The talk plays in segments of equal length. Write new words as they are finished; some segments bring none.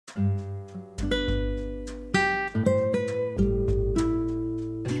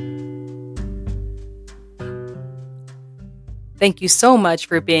Thank you so much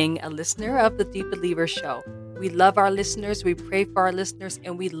for being a listener of the Deep Believer Show. We love our listeners, we pray for our listeners,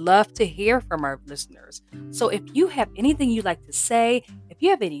 and we love to hear from our listeners. So if you have anything you'd like to say, if you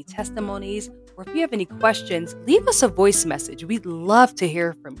have any testimonies, or if you have any questions, leave us a voice message. We'd love to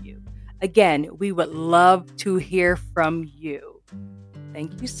hear from you. Again, we would love to hear from you.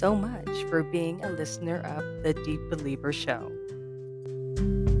 Thank you so much for being a listener of the Deep Believer Show.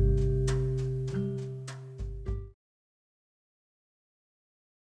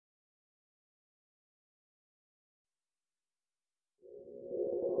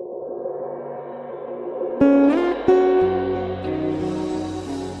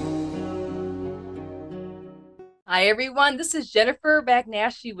 Hi, everyone. This is Jennifer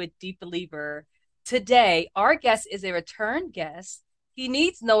Bagnashi with Deep Believer. Today, our guest is a return guest. He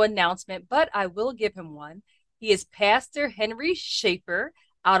needs no announcement, but I will give him one. He is Pastor Henry Schaefer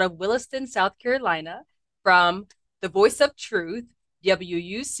out of Williston, South Carolina, from the Voice of Truth,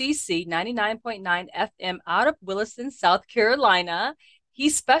 WUCC 99.9 FM out of Williston, South Carolina. He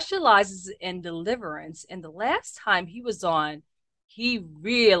specializes in deliverance. And the last time he was on, he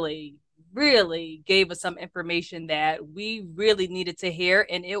really gave us some information that we really needed to hear,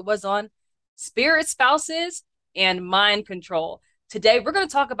 and it was on spirit spouses and mind control. Today, we're going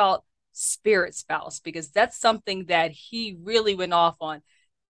to talk about spirit spouse because that's something that he really went off on.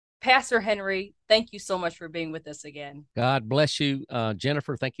 Pastor Henry, thank you so much for being with us again. God bless you,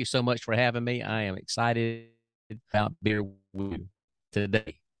 Jennifer. Thank you so much for having me. I am excited about being with you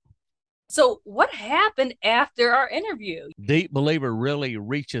today. So what happened after our interview? Deep Believer really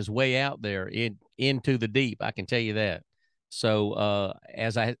reaches way out there into the deep. I can tell you that. So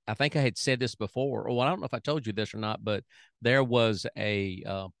as I think I had said this before, or I don't know if I told you this or not, but there was a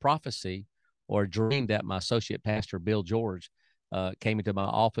prophecy or a dream that my associate pastor, Bill George, came into my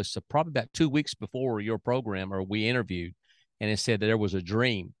office probably about 2 weeks before your program or we interviewed. And it said that there was a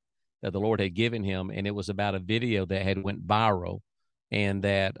dream that the Lord had given him. And it was about a video that had went viral and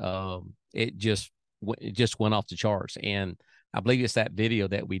that it just went off the charts. And I believe it's that video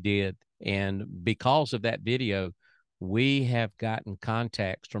that we did. And because of that video, we have gotten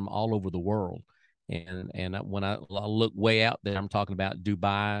contacts from all over the world. And when I look way out there, I'm talking about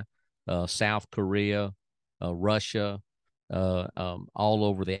Dubai, South Korea, Russia, all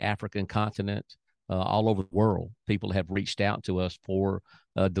over the African continent, all over the world. People have reached out to us for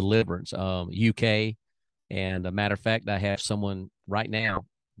deliverance. UK, and a matter of fact, I have someone right now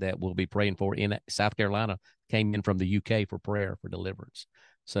that we'll be praying for in South Carolina, came in from the UK for prayer for deliverance.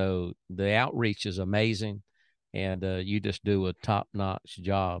 So the outreach is amazing, and you just do a top-notch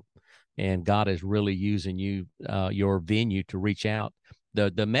job. And God is really using you, your venue, to reach out.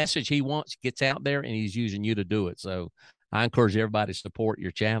 The message He wants gets out there, and He's using you to do it. So I encourage everybody to support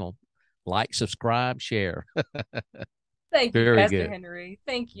your channel, like, subscribe, share. Thank you, Very Pastor good. Henry.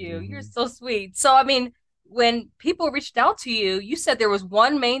 Thank you. Mm-hmm. You're so sweet. So, I mean, when people reached out to you, you said there was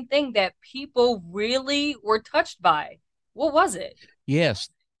one main thing that people really were touched by. What was it? Yes,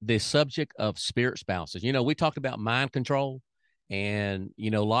 the subject of spirit spouses. You know, we talked about mind control, and,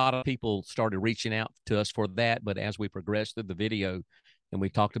 you know, a lot of people started reaching out to us for that. But as we progressed through the video and we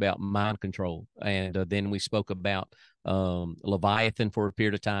talked about mind control, and then we spoke about Leviathan for a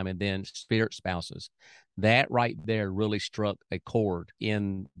period of time, and then spirit spouses. That right there really struck a chord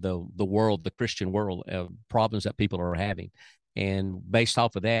in the world, the Christian world, of problems that people are having. And based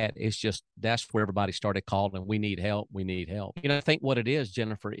off of that, it's just that's where everybody started calling. We need help. We need help. You know, I think what it is,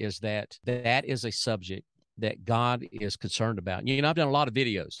 Jennifer, is that is a subject that God is concerned about. You know, I've done a lot of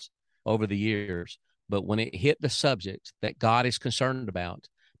videos over the years, but when it hit the subject that God is concerned about,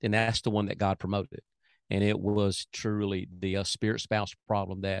 then that's the one that God promoted. And it was truly the spirit spouse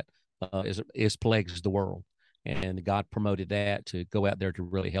problem that is plagues the world. And God promoted that to go out there to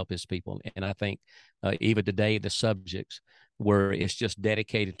really help His people. And I think even today, the subjects where it's just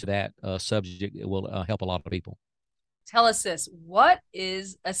dedicated to that subject, it will help a lot of people. Tell us this. What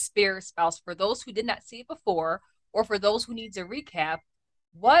is a spirit spouse for those who did not see it before, or for those who needs a recap?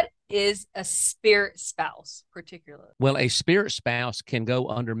 What is a spirit spouse, particularly? Well, a spirit spouse can go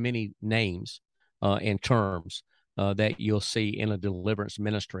under many names and terms that you'll see in a deliverance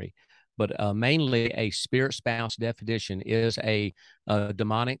ministry. But mainly, a spirit spouse definition is a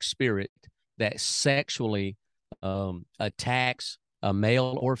demonic spirit that sexually attacks a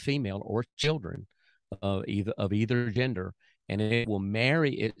male or female or children of either gender, and it will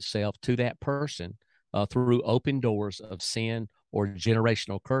marry itself to that person through open doors of sin or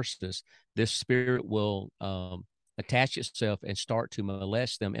generational curses. This spirit will attach itself and start to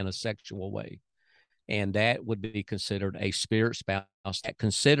molest them in a sexual way. And that would be considered a spirit spouse that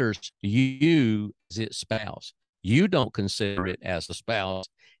considers you as its spouse. You don't consider it as the spouse;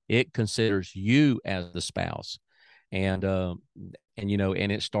 it considers you as the spouse, and and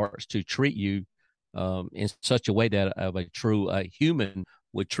it starts to treat you in such a way that of a true human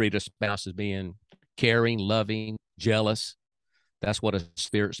would treat a spouse as being caring, loving, jealous. That's what a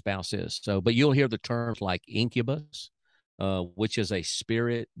spirit spouse is. So, but you'll hear the terms like incubus, which is a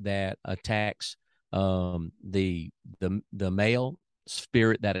spirit that attacks the male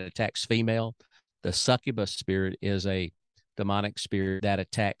spirit that attacks female. The succubus spirit is a demonic spirit that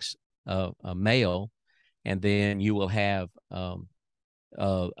attacks a male, and then you will have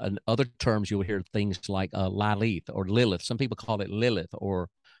other terms. You'll hear things like Lilith or Lilith. Some people call it Lilith, or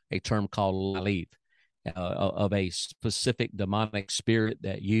a term called Lilith, of a specific demonic spirit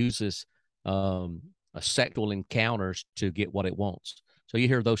that uses sexual encounters to get what it wants. So you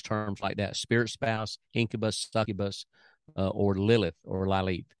hear those terms like that: spirit spouse, incubus, succubus, or Lilith or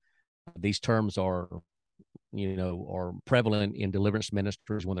Lilith. These terms are prevalent in deliverance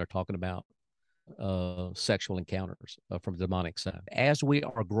ministries when they're talking about sexual encounters from the demonic side. As we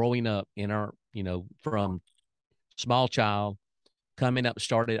are growing up in our, from small child coming up,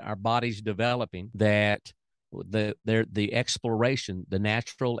 started our bodies developing, that the exploration, the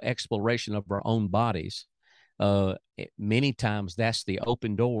natural exploration of our own bodies, many times that's the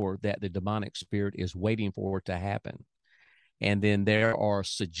open door that the demonic spirit is waiting for to happen. And then there are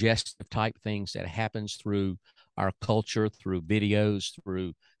suggestive type things that happens through our culture, through videos,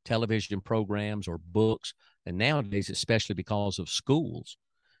 through television programs or books, and nowadays, especially because of schools,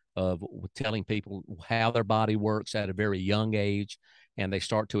 of telling people how their body works at a very young age, and they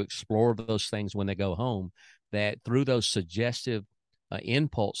start to explore those things when they go home, that through those suggestive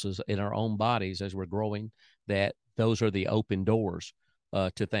impulses in our own bodies as we're growing, that those are the open doors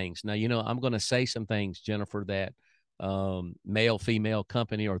to things. Now, I'm going to say some things, Jennifer, that male, female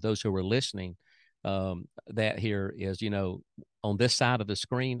company, or those who are listening, that here is, on this side of the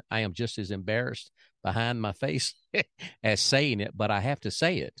screen, I am just as embarrassed behind my face as saying it, but I have to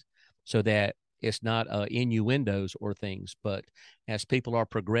say it so that it's not innuendos or things. But as people are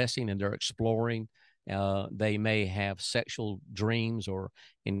progressing and they're exploring, they may have sexual dreams or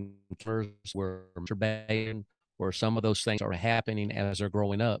encounters where masturbating, or some of those things are happening as they're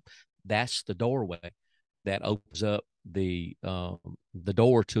growing up. That's the doorway that opens up the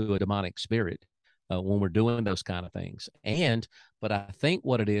door to a demonic spirit when we're doing those kind of things. But I think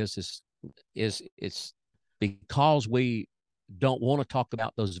what it is it's because we don't want to talk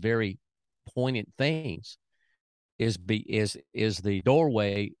about those very poignant things, is the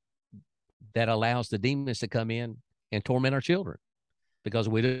doorway that allows the demons to come in and torment our children, because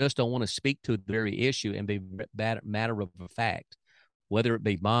we just don't want to speak to the very issue and be matter of a fact, whether it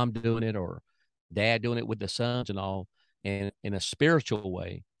be mom doing it or dad doing it with the sons and all, and in a spiritual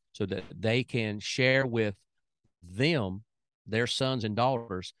way, so that they can share with them, their sons and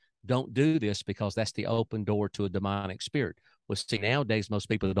daughters, don't do this because that's the open door to a demonic spirit. Well, see, nowadays, most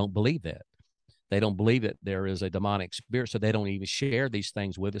people don't believe that. They don't believe that there is a demonic spirit, so they don't even share these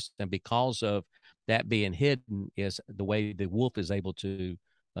things with us. And because of that being hidden is the way the wolf is able to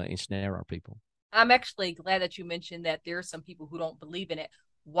ensnare our people. I'm actually glad that you mentioned that there are some people who don't believe in it.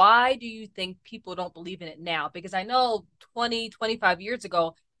 Why do you think people don't believe in it now? Because I know 20, 25 years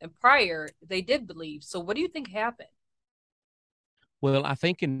ago and prior, they did believe. So what do you think happened? Well, I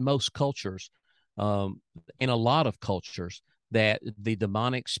think in most cultures, in a lot of cultures, that the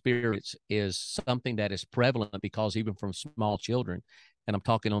demonic spirits is something that is prevalent, because even from small children, and I'm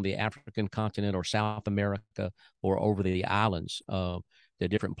talking on the African continent or South America or over the islands, the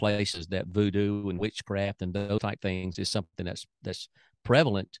different places, that voodoo and witchcraft and those type things is something that's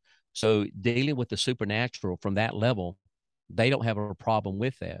prevalent. So dealing with the supernatural from that level, they don't have a problem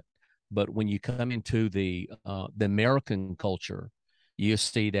with that. But when you come into the American culture, you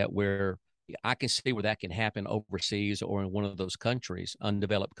see that where I can see where that can happen overseas or in one of those countries,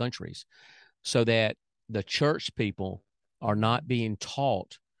 undeveloped countries, so that the church people are not being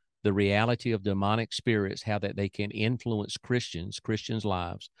taught the reality of demonic spirits, how that they can influence Christians'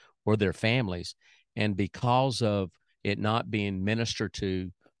 lives or their families. And because of it not being ministered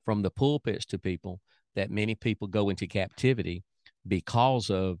to from the pulpits to people, that many people go into captivity because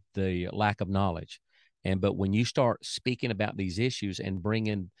of the lack of knowledge. But when you start speaking about these issues and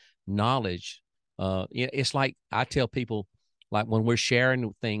bringing knowledge, it's like I tell people, like when we're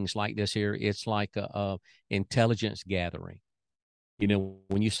sharing things like this here, it's like a intelligence gathering.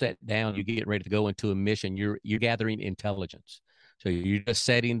 When you sit down, you get ready to go into a mission, you're gathering intelligence. So you're just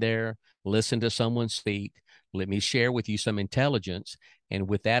sitting there, listen to someone speak. Let me share with you some intelligence. And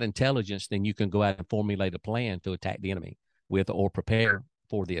with that intelligence, then you can go out and formulate a plan to attack the enemy with, or prepare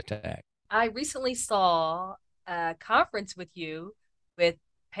for the attack. I recently saw a conference with you with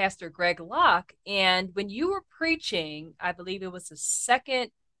Pastor Greg Locke. And when you were preaching, I believe it was the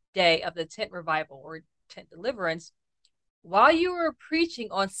second day of the tent revival or tent deliverance, while you were preaching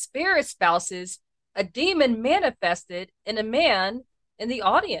on spirit spouses, a demon manifested in a man in the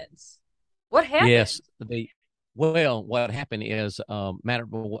audience. What happened? Yes. Well, what happened is,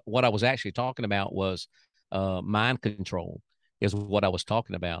 what I was actually talking about was mind control is what I was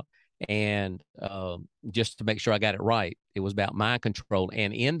talking about. And just to make sure I got it right, it was about mind control.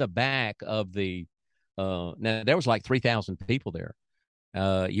 And in the back of now there was like 3,000 people there.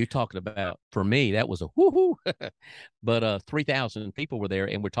 You talking about, for me, that was a whoo-hoo. But 3,000 people were there,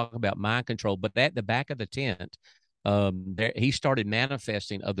 and we're talking about mind control. But at the back of the tent, there he started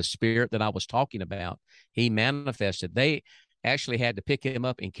manifesting of the spirit that I was talking about. He manifested. They actually had to pick him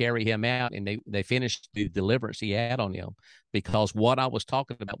up and carry him out, and they finished the deliverance he had on him because what I was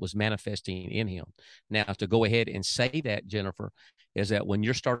talking about was manifesting in him. Now, to go ahead and say that, Jennifer, is that when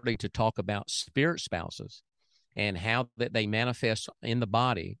you're starting to talk about spirit spouses and how that they manifest in the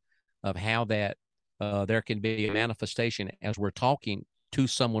body, of how that there can be a manifestation as we're talking to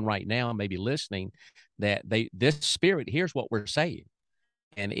someone right now, maybe listening, that this spirit here's what we're saying,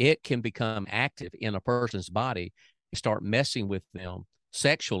 and it can become active in a person's body, start messing with them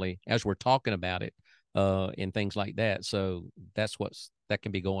sexually as we're talking about it, and things like that. So that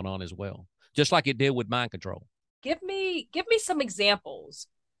can be going on as well, just like it did with mind control. Give me some examples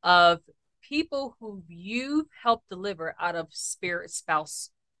of people who you've helped deliver out of spirit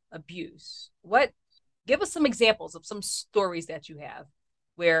spouse abuse. What Give us some examples of some stories that you have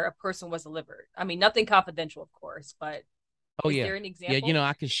where a person was delivered. I mean, nothing confidential, of course, but Oh is yeah, there an yeah. example?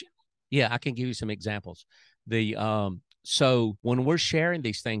 I can give you some examples. The So when we're sharing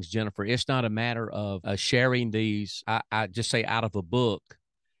these things, Jennifer, it's not a matter of sharing these. I just say out of a book,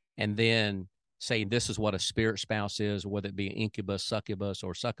 and then saying this is what a spirit spouse is, whether it be incubus, succubus,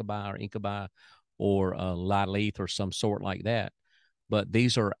 or succubi, or incubi, or Lilith, or some sort like that. But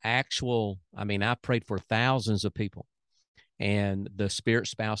these are actual. I mean, I prayed for thousands of people, and the spirit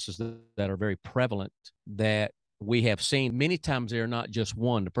spouses that are very prevalent that we have seen many times, they're not just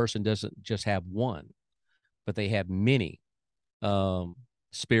one. The person doesn't just have one, but they have many um,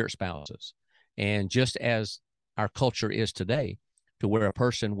 spirit spouses. And just as our culture is today, to where a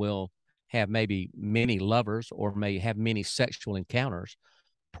person will have maybe many lovers or may have many sexual encounters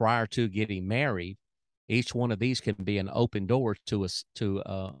prior to getting married, each one of these can be an open door to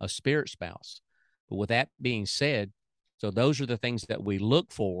a spirit spouse. But with that being said, so those are the things that we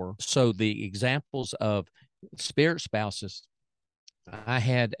look for. So the examples of spirit spouses, I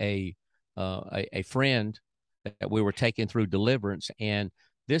had a friend that we were taking through deliverance, and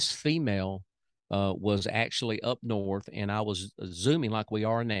this female was actually up north, and I was zooming like we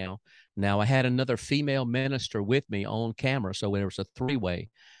are now. Now I had another female minister with me on camera, so there was a three-way.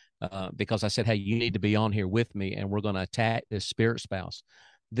 Because I said, hey, you need to be on here with me, and we're going to attack this spirit spouse.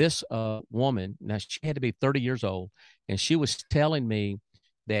 This woman, now she had to be 30 years old, and she was telling me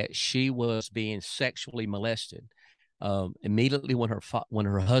that she was being sexually molested. Immediately when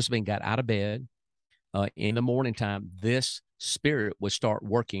her husband got out of bed in the morning time, this spirit would start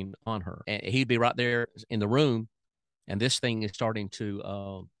working on her, and he'd be right there in the room, and this thing is starting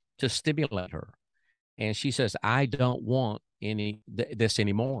to stimulate her. And she says, I don't want this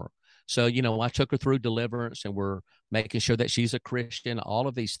anymore. So, I took her through deliverance, and we're making sure that she's a Christian, all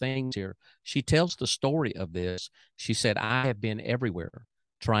of these things here. She tells the story of this. She said, I have been everywhere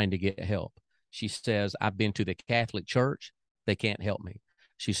trying to get help. She says, I've been to the Catholic Church. They can't help me.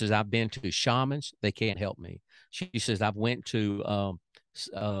 She says, I've been to shamans. They can't help me. She says, I've went to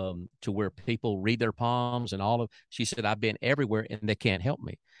where people read their palms and she said, I've been everywhere and they can't help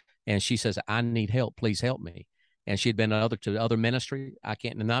me. And she says, I need help. Please help me. And she'd been to other ministry. I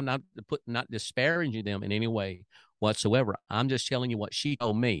can't, and I'm not disparaging them in any way whatsoever. I'm just telling you what she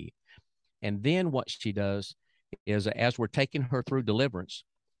told me. And then what she does is, as we're taking her through deliverance,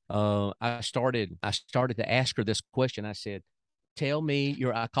 I started to ask her this question. I said, tell me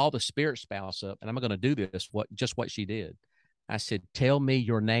I called the spirit spouse up, and I'm going to do this, what she did. I said, tell me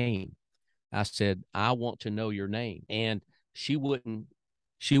your name. I said, I want to know your name. And she wouldn't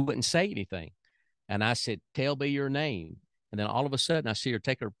say anything. And I said, tell me your name. And then all of a sudden I see her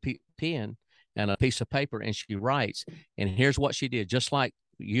take her pen and a piece of paper, and she writes. And here's what she did, just like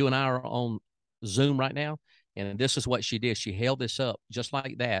you and I are on Zoom right now. And this is what she did. She held this up just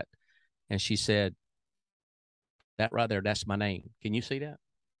like that. And she said, that right there, that's my name. Can you see that?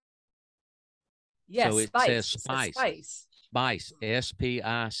 Yes, so it says Spice. Spice,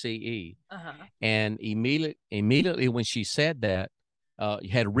 SPICE. Uh-huh. And immediately when she said that,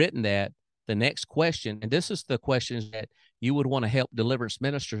 had written that, the next question, and this is the questions that you would want to help deliverance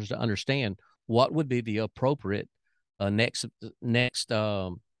ministers to understand what would be the appropriate next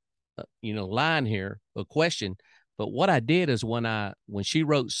line here, a question. But what I did is when she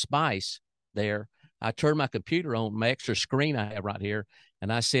wrote spice there, I turned my computer on, my extra screen I have right here,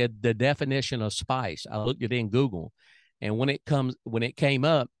 and I said the definition of spice. I looked it in Google, and when it came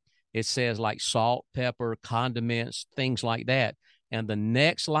up, it says like salt, pepper, condiments, things like that. And the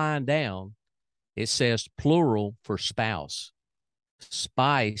next line down, it says plural for spouse.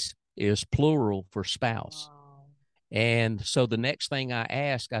 Spice is plural for spouse. Wow. And so the next thing I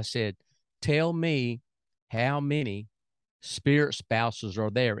asked, I said, tell me how many spirit spouses are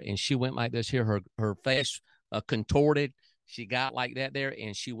there. And she went like this here, her face contorted. She got like that there,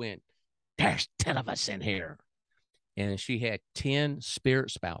 and she went, there's 10 of us in here. And she had 10 spirit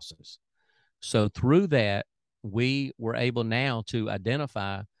spouses. So through that, we were able now to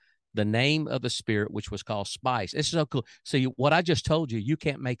identify the name of the spirit, which was called spice. It's so cool. So what I just told you, you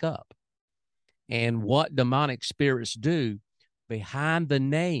can't make up. And what demonic spirits do behind the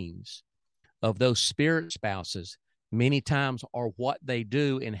names of those spirit spouses many times are what they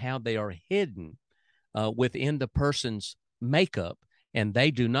do and how they are hidden within the person's makeup. And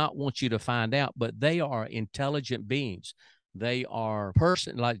they do not want you to find out, but they are intelligent beings. They are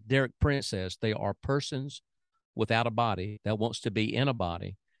like Derek Prince says, they are persons without a body that wants to be in a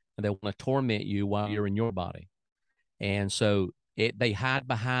body, and they want to torment you while you're in your body. And so they hide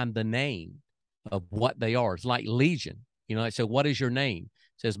behind the name of what they are. It's like Legion. I said, what is your name?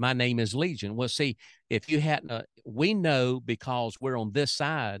 It says, my name is Legion. Well, see, if you hadn't, we know because we're on this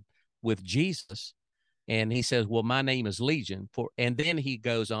side with Jesus. And he says, well, my name is Legion. And then he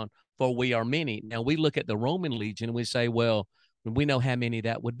goes on, for we are many. Now we look at the Roman legion and we say, well, we know how many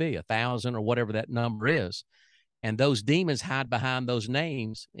that would be, 1,000 or whatever that number is. And those demons hide behind those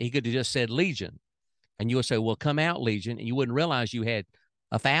names. He could have just said Legion. And you would say, well, come out, Legion. And you wouldn't realize you had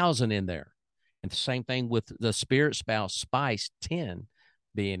 1,000 in there. And the same thing with the spirit spouse, Spice, 10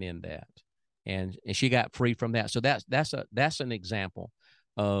 being in that. And she got free from that. So that's an example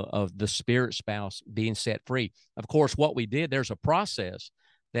of the spirit spouse being set free. Of course, what we did, there's a process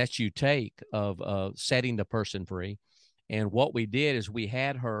that you take of setting the person free. And what we did is we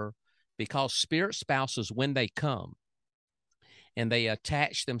had her, because spirit spouses, when they come and they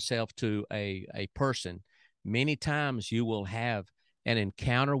attach themselves to a person, many times you will have an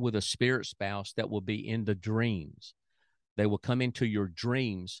encounter with a spirit spouse that will be in the dreams. They will come into your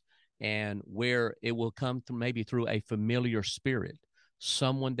dreams, and where it will come through, maybe through a familiar spirit,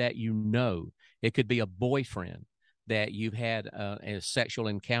 someone that you know. It could be a boyfriend that you've had a sexual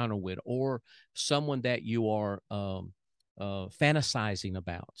encounter with, or someone that you are fantasizing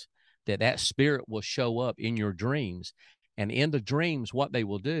about, that spirit will show up in your dreams. And in the dreams, what they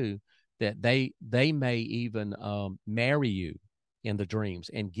will do, that they may even marry you in the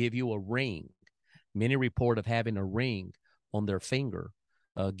dreams and give you a ring. Many report of having a ring on their finger,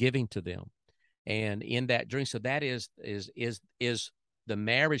 giving to them. And in that dream, so that is the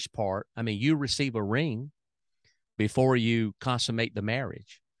marriage part. I mean, you receive a ring before you consummate the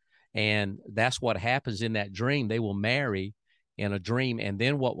marriage. And that's what happens in that dream. They will marry in a dream. And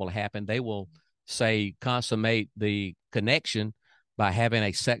then what will happen? They will say, consummate the connection by having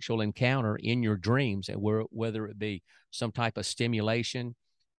a sexual encounter in your dreams, and whether it be some type of stimulation,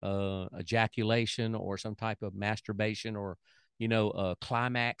 ejaculation, or some type of masturbation, or,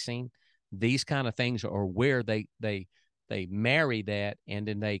 climaxing. These kind of things are where they marry that, and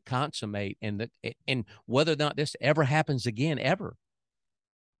then they consummate. And whether or not this ever happens again, ever,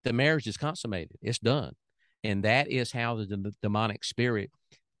 the marriage is consummated. It's done. And that is how the demonic spirit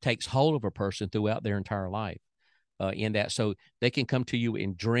takes hold of a person throughout their entire life. In that, so they can come to you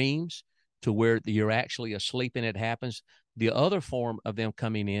in dreams to where you're actually asleep and it happens. The other form of them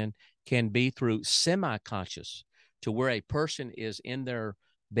coming in can be through semi-conscious, to where a person is in their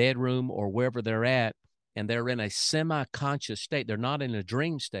bedroom or wherever they're at, and they're in a semi-conscious state. They're not in a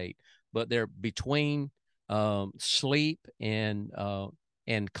dream state, but they're between sleep and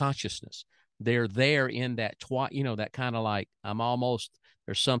consciousness. They're there in that that kind of like, there's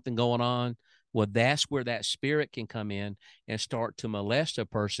something going on. Well, that's where that spirit can come in and start to molest a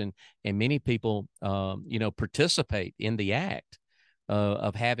person. And many people, participate in the act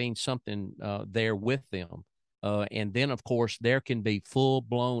of having something there with them. And then, of course, there can be full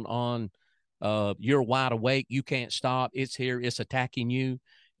blown on, you're wide awake, you can't stop, it's here, it's attacking you.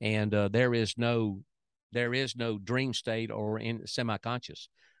 And there is no dream state or in semi-conscious,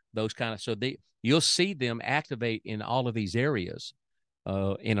 those kind of, so you'll see them activate in all of these areas.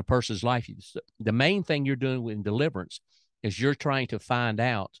 In a person's life. The main thing you're doing in deliverance is you're trying to find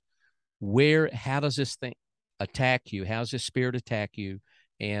out how does this thing attack you? How does this spirit attack you?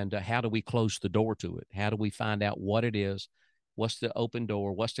 And how do we close the door to it? How do we find out what it is? What's the open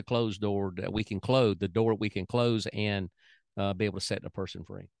door? What's the closed door that we can close, the door we can close, and be able to set the person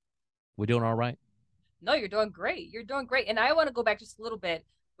free? We doing all right? No, you're doing great. You're doing great. And I want to go back just a little bit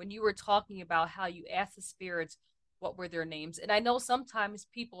when you were talking about how you asked the spirits what were their names. And I know sometimes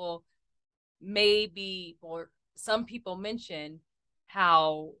people maybe, or some people mention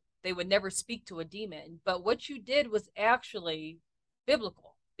how they would never speak to a demon. But what you did was actually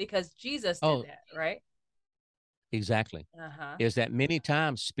biblical because Jesus did Oh, that, right? exactly. Uh-huh. Is that many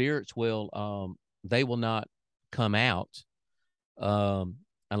times spirits will, they will not come out um,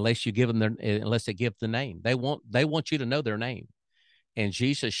 unless you give them unless they give the name. They want you to know their name. And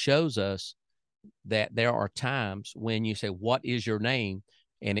Jesus shows us that there are times when you say, "What is your name?"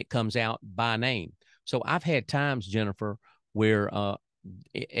 and it comes out by name. So I've had times, Jennifer, where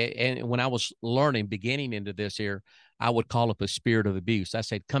and when I was learning, beginning into this here, I would call up a spirit of abuse. I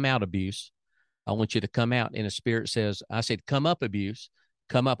said, "Come out, abuse. I want you to come out." And the spirit says, I said, "Come up, abuse.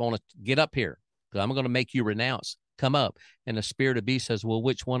 Come up. I want to get up here because I'm going to make you renounce. Come up." And the spirit of abuse says, "Well,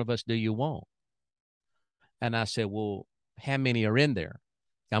 which one of us do you want?" And I said, "Well, how many are in there?"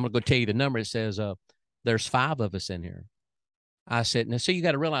 I'm going to go tell you the number. It says, "There's 5 of us in here." I said, "Now, so you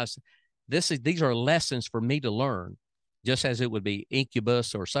got to realize these are lessons for me to learn, just as it would be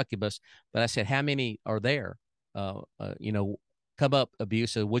incubus or succubus." But I said, "How many are there? You know, come up,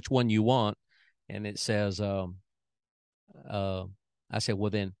 abuse. Which one you want?" And it says, uh, I said,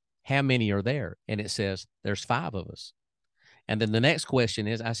 "Well, then how many are there?" And it says, "There's 5 of us." And then the next question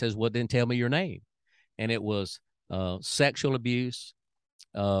is, I says, "Well, then tell me your name." And it was sexual abuse,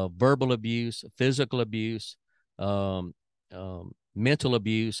 verbal abuse, physical abuse, mental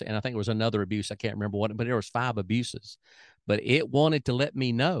abuse, and I think there was another abuse. I can't remember what, but there was 5 abuses. But it wanted to let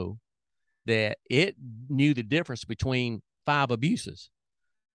me know that it knew the difference between 5 abuses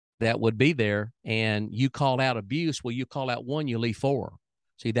that would be there. And you call out abuse, well, you call out 1, you leave 4.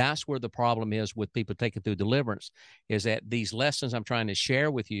 See, that's where the problem is with people taking through deliverance, is that these lessons I'm trying to share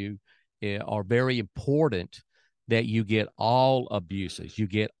with you are very important, that you get all abuses, you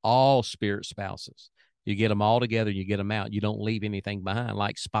get all spirit spouses, you get them all together, you get them out. You don't leave anything behind.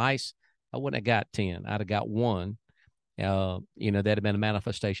 Like Spice, I wouldn't have got 10. I'd have got 1. That'd have been a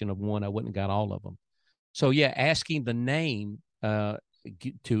manifestation of 1. I wouldn't have got all of them. So yeah, asking the name,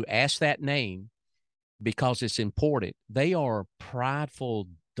 to ask that name because it's important. They are prideful,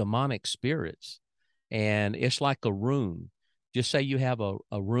 demonic spirits. And it's like a room. Just say you have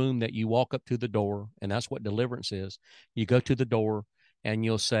a room that you walk up to the door, and that's what deliverance is. You go to the door and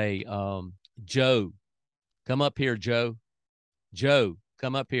you'll say, "Joe, come up here, Joe. Joe,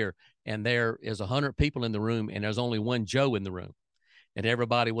 come up here." And there is 100 people in the room, and there's only one Joe in the room. And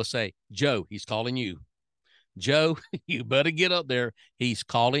everybody will say, "Joe, he's calling you. Joe, you better get up there. He's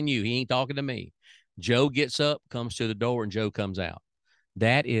calling you. He ain't talking to me." Joe gets up, comes to the door, and Joe comes out.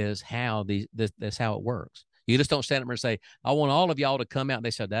 That is how that's how it works. You just don't stand up and say, "I want all of y'all to come out."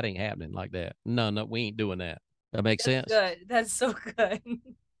 They said that ain't happening like that. No, no, we ain't doing that. That makes That's sense. good. That's so good. And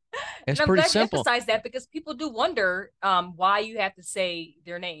It's I'm pretty glad you simple. emphasized that because people do wonder why you have to say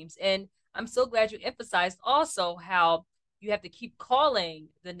their names. And I'm so glad you emphasized also how you have to keep calling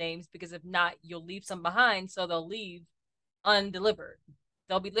the names because if not, you'll leave some behind. So they'll leave undelivered.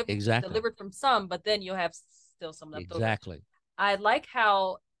 They'll be Exactly. delivered from some, but then you'll have still some left over. Exactly. I like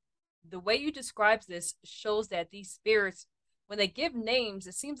how the way you describe this shows that these spirits, when they give names,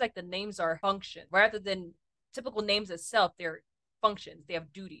 it seems like the names are function rather than typical names itself. They're functions. They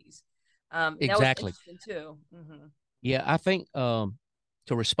have duties. And that was Exactly. interesting too. Mm-hmm. Yeah, I think to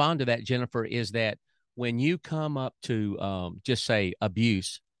respond to that, Jennifer, is that when you come up to just say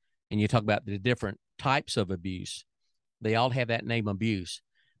abuse, and you talk about the different types of abuse, they all have that name, abuse.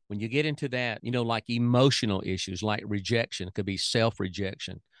 When you get into that, like emotional issues, like rejection, it could be self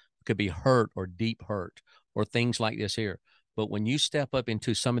rejection, it could be hurt or deep hurt, or things like this here. But when you step up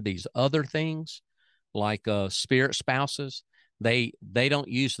into some of these other things, like spirit spouses, they don't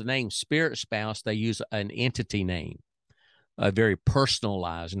use the name spirit spouse. They use an entity name, a very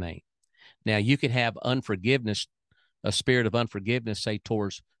personalized name. Now, you could have unforgiveness, a spirit of unforgiveness, say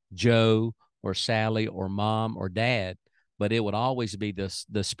towards Joe or Sally or mom or dad, but it would always be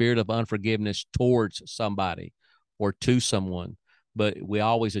the spirit of unforgiveness towards somebody or to someone. But we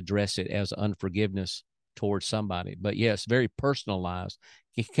always address it as unforgiveness towards somebody. But yes, very personalized.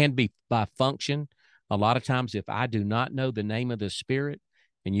 It can be by function. A lot of times, if I do not know the name of the spirit,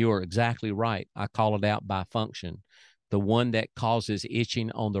 and you are exactly right, I call it out by function. The one that causes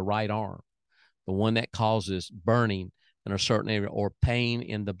itching on the right arm, the one that causes burning in a certain area, or pain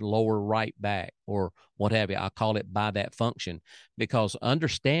in the lower right back, or what have you. I call it by that function, because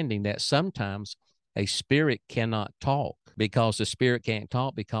understanding that sometimes a spirit cannot talk, because the spirit can't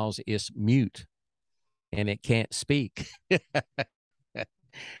talk because it's mute and it can't speak.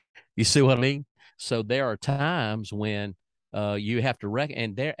 You see what I mean? So there are times when you have to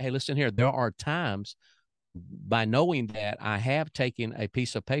and there, hey, listen here, there are times, by knowing that, I have taken a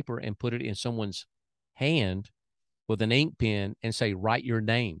piece of paper and put it in someone's hand with an ink pen and say, write your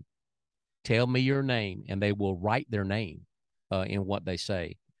name, tell me your name, and they will write their name in what they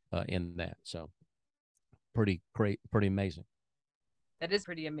say in that. So pretty great, pretty amazing. That is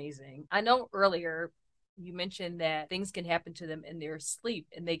pretty amazing. I know earlier you mentioned that things can happen to them in their sleep,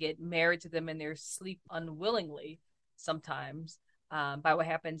 and they get married to them in their sleep unwillingly sometimes, by what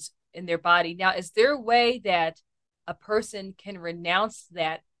happens in their body. Now, is there a way that a person can renounce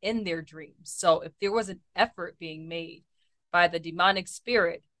that in their dreams? So if there was an effort being made by the demonic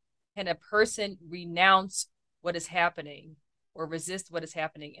spirit, can a person renounce what is happening or resist what is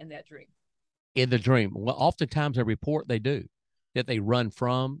happening in that dream? In the dream, well, oftentimes they report they do, that they run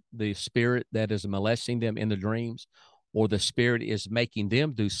from the spirit that is molesting them in the dreams, or the spirit is making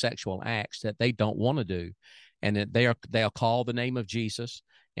them do sexual acts that they don't want to do, and that they'll call the name of Jesus,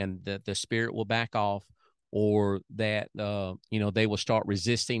 and that the spirit will back off, or that they will start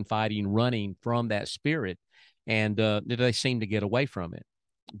resisting, fighting, running from that spirit, and they seem to get away from it.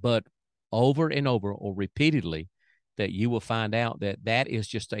 But over and over, or repeatedly, that you will find out that that is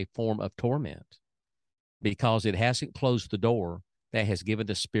just a form of torment, because it hasn't closed the door that has given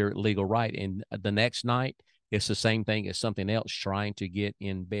the spirit legal right. And the next night, it's the same thing as something else trying to get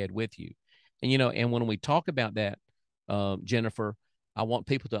in bed with you. And, and when we talk about that, Jennifer, I want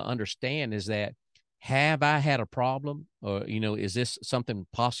people to understand is that, have I had a problem, or, is this something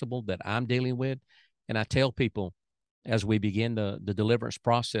possible that I'm dealing with? And I tell people, as we begin the deliverance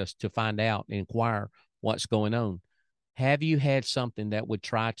process, to find out, inquire what's going on. Have you had something that would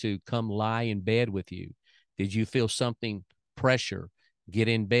try to come lie in bed with you? Did you feel something, pressure, get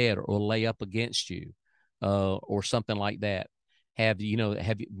in bed or lay up against you, or something like that?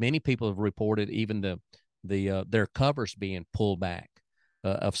 Many people have reported even their covers being pulled back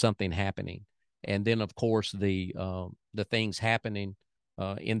of something happening, and then of course the things happening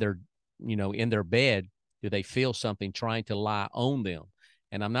in their bed. Do they feel something trying to lie on them?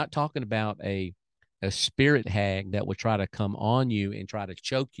 And I'm not talking about a spirit hag that would try to come on you and try to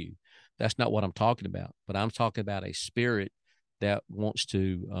choke you. That's not what I'm talking about. But I'm talking about a spirit that wants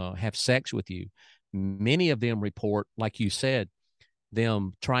to have sex with you. Many of them report, like you said,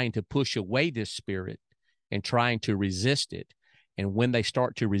 them trying to push away this spirit and trying to resist it. And when they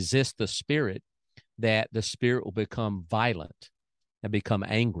start to resist the spirit, that the spirit will become violent and become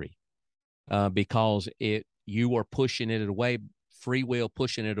angry, because you are pushing it away, free will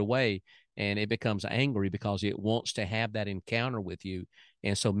pushing it away, and it becomes angry because it wants to have that encounter with you.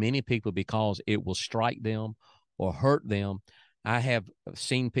 And so many people, because it will strike them or hurt them, I have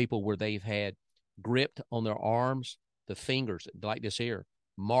seen people where they've had gripped on their arms, the fingers like this here,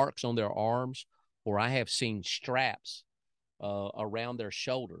 marks on their arms, or I have seen straps around their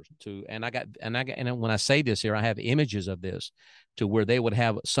shoulders and when I say this here, I have images of this, to where they would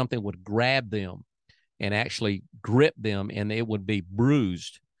have something would grab them and actually grip them, and it would be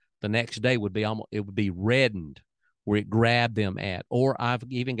bruised. The next day it would be reddened where it grabbed them at. Or I've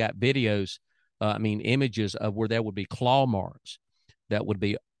even got videos, images of where there would be claw marks that would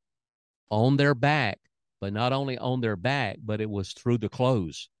be on their back, but not only on their back, but it was through the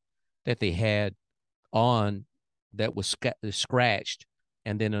clothes that they had on, that was scratched,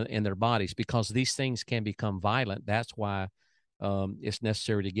 and then in their bodies, because these things can become violent. That's why it's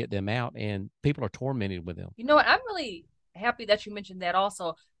necessary to get them out, and people are tormented with them. You know what? I'm really happy that you mentioned that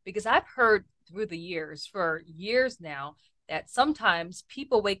also, because I've heard through the years, for years now, that sometimes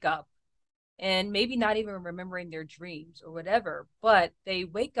people wake up and maybe not even remembering their dreams or whatever, but they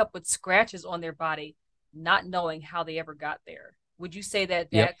wake up with scratches on their body, not knowing how they ever got there. Would you say that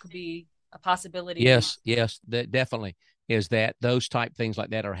Yep. could be a possibility? Yes, that definitely is, that those type things like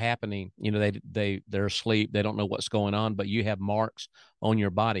that are happening. They're asleep, they don't know what's going on, but you have marks on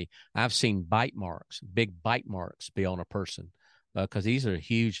your body. I've seen bite marks, big bite marks, be on a person, because these are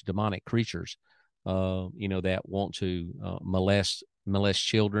huge demonic creatures, that want to molest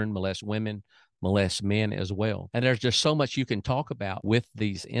children, molest women, molest men as well. And there's just so much you can talk about with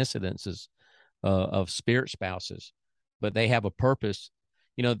these incidences of spirit spouses, but they have a purpose.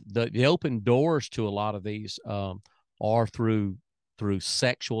 The open doors to a lot of these are through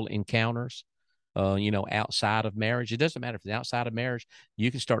sexual encounters, outside of marriage. It doesn't matter if it's outside of marriage.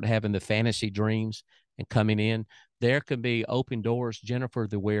 You can start having the fantasy dreams and coming in. there can be open doors, Jennifer,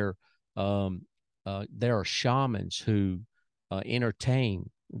 to where there are shamans who entertain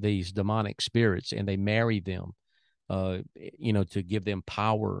these demonic spirits, and they marry them, to give them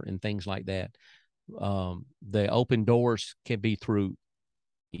power and things like that. The open doors can be through,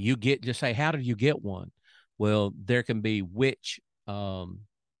 you get, just say, how did you get one? Well, there can be witchcraft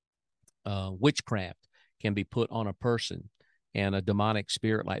can be put on a person, and a demonic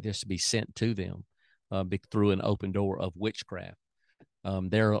spirit like this to be sent to them through an open door of witchcraft.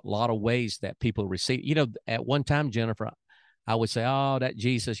 There are a lot of ways that people receive. At one time, Jennifer, I would say, oh, that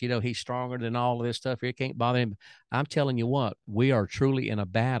Jesus, he's stronger than all of this stuff. It can't bother him. I'm telling you what, we are truly in a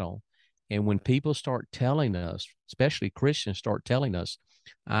battle. And when people start telling us, especially Christians start telling us,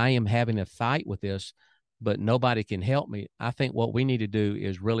 I am having a fight with this, but nobody can help me, I think what we need to do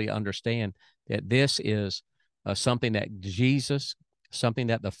is really understand that this is something that Jesus, something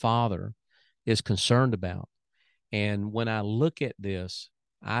that the Father is concerned about. And when I look at this,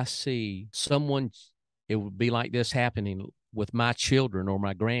 I see it would be like this happening with my children or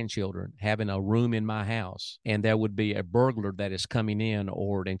my grandchildren, having a room in my house, and there would be a burglar that is coming in,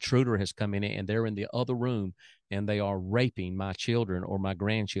 or an intruder has come in, and they're in the other room, and they are raping my children or my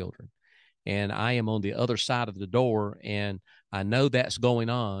grandchildren. And I am on the other side of the door, and I know that's going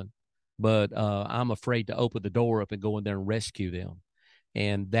on, but I'm afraid to open the door up and go in there and rescue them.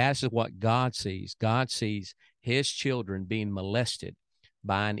 And that's what God sees. God sees his children being molested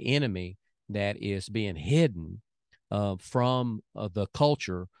by an enemy that is being hidden from the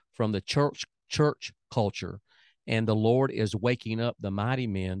culture, from the church culture. And the Lord is waking up the mighty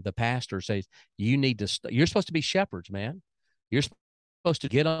men. The pastor says, you're supposed to be shepherds, man. You're supposed to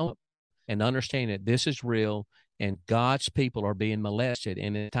get on and understand that this is real, and God's people are being molested,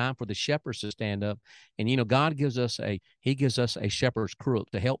 and it's time for the shepherds to stand up. And God gives us a shepherd's crook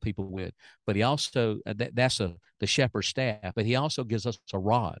to help people with, but he also that's the shepherd's staff, but he also gives us a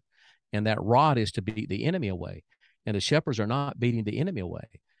rod, and that rod is to beat the enemy away. And the shepherds are not beating the enemy away,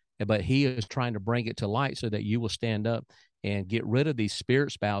 but he is trying to bring it to light so that you will stand up and get rid of these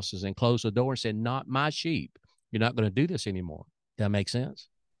spirit spouses and close the door and say, not my sheep. You're not going to do this anymore. Does that make sense?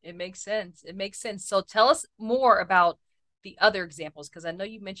 It makes sense. It makes sense. So tell us more about the other examples, because I know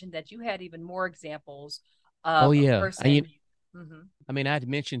you mentioned that you had even more examples Oh of a yeah. person. I mean, I'd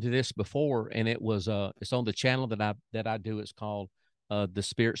mentioned this before, and it's on the channel that I do. It's called the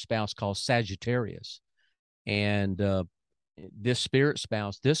spirit spouse called Sagittarius, and this spirit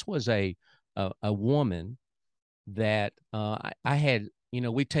spouse, this was a woman that I had.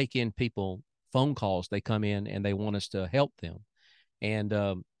 We take in people phone calls. They come in and they want us to help them, and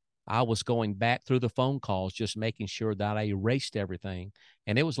I was going back through the phone calls, just making sure that I erased everything.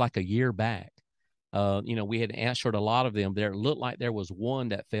 And it was like a year back. We had answered a lot of them. There looked like there was one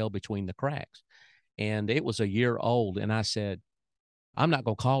that fell between the cracks, and it was a year old. And I said, I'm not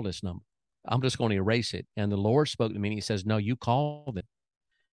going to call this number. I'm just going to erase it. And the Lord spoke to me, and he says, no, you call it.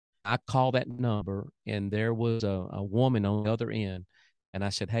 I called that number, and there was a woman on the other end. And I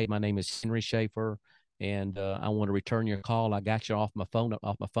said, hey, my name is Henry Schaefer, and I want to return your call. I got you off my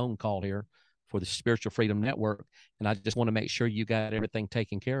phone call here for the Spiritual Freedom Network, and I just want to make sure you got everything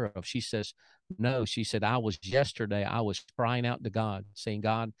taken care of. She says, no. She said, I was crying out to God, saying,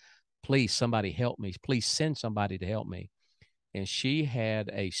 God, please, somebody help me. Please send somebody to help me. And she had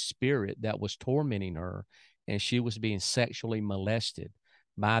a spirit that was tormenting her, and she was being sexually molested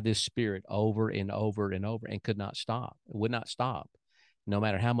by this spirit over and over and over, and could not stop. It would not stop, no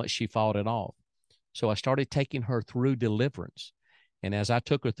matter how much she fought it off. So I started taking her through deliverance. And as I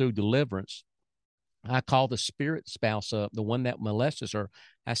took her through deliverance, I called the spirit spouse up, the one that molested her.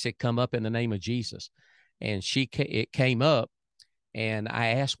 I said, come up in the name of Jesus. And it came up, and I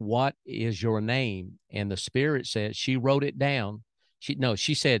asked, what is your name? And the spirit said, she wrote it down.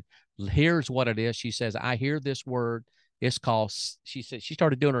 She said, here's what it is. She says, I hear this word. It's called, she said, she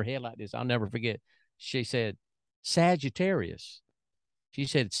started doing her head like this. I'll never forget. She said, Sagittarius. She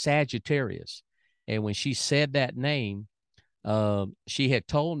said, Sagittarius. And when she said that name, she had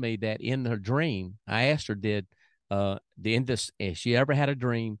told me that in her dream, I asked her, if she ever had a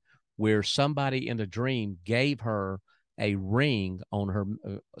dream where somebody in the dream gave her a ring on her,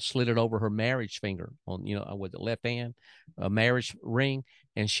 slid it over her marriage finger on, with the left hand, a marriage ring.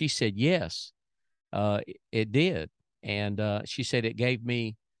 And she said, yes, it did. And she said, it gave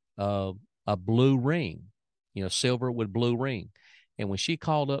me a blue ring, silver with blue ring. And when she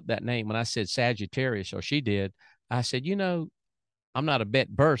called up that name, when I said Sagittarius, or she did, I said, I'm not a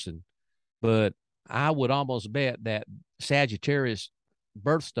bet person, but I would almost bet that Sagittarius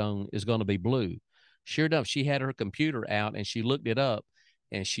birthstone is going to be blue. Sure enough, she had her computer out and she looked it up,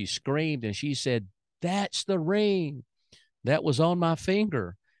 and she screamed and she said, that's the ring that was on my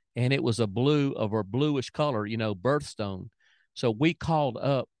finger. And it was a bluish color, birthstone. So we called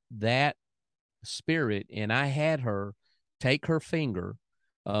up that spirit, and I had her take her finger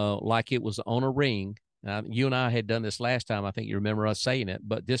like it was on a ring. You and I had done this last time. I think you remember us saying it,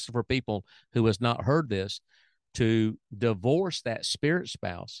 but this is for people who has not heard this, to divorce that spirit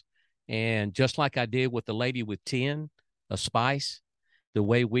spouse. And just like I did with the lady with 10, a spice, the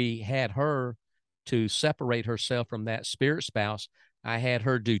way we had her to separate herself from that spirit spouse, I had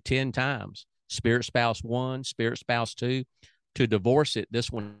her do 10 times. Spirit spouse 1, spirit spouse 2, to divorce it.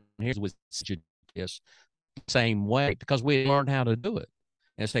 This one here was this same way, because we learned how to do it.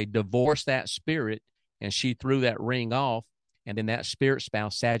 And say, divorce that spirit. And she threw that ring off. And then that spirit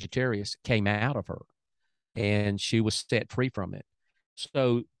spouse, Sagittarius, came out of her, and she was set free from it.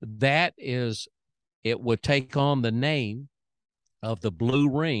 So that is, it would take on the name of the blue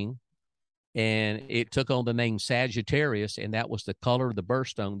ring, and it took on the name Sagittarius, and that was the color of the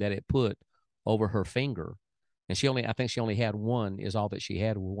birthstone that it put over her finger. And I think she only had one, is all that she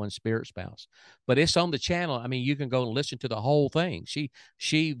had, with one spirit spouse. But it's on the channel. I mean, you can go and listen to the whole thing.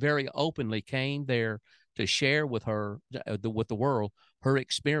 She very openly came there to share with with the world, her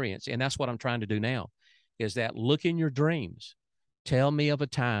experience. And that's what I'm trying to do now, is that look in your dreams. Tell me of a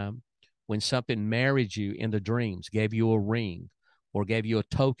time when something married you in the dreams, gave you a ring or gave you a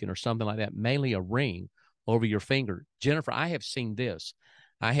token or something like that, mainly a ring over your finger. Jennifer, I have seen this.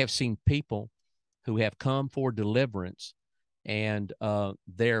 I have seen people who have come for deliverance, and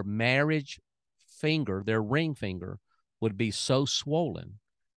their marriage finger, their ring finger, would be so swollen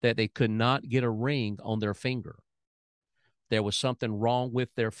that they could not get a ring on their finger. There was something wrong with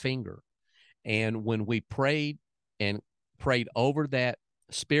their finger. And when we prayed over that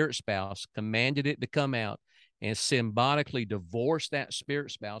spirit spouse, commanded it to come out, and symbolically divorced that spirit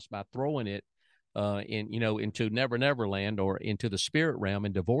spouse by throwing it into Never Never Land, or into the spirit realm,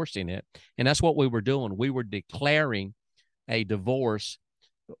 and divorcing it. And that's what we were doing. We were declaring a divorce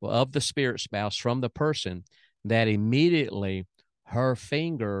of the spirit spouse from the person, that immediately her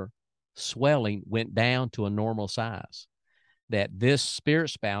finger swelling went down to a normal size. That this spirit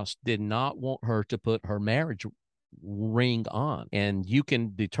spouse did not want her to put her marriage ring on. And you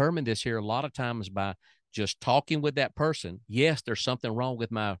can determine this here a lot of times by just talking with that person. Yes, there's something wrong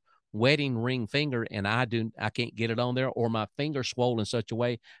with my wedding ring finger, and I can't get it on there, or my finger swollen in such a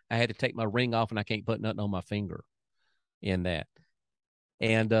way I had to take my ring off, and I can't put nothing on my finger in that.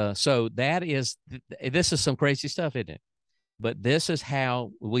 And so this is some crazy stuff, isn't it? But this is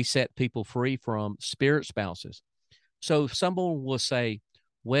how we set people free from spirit spouses. So someone will say,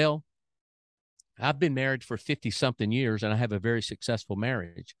 well, I've been married for 50 something years, and I have a very successful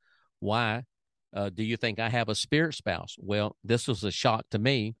marriage. Why do you think I have a spirit spouse? Well, this was a shock to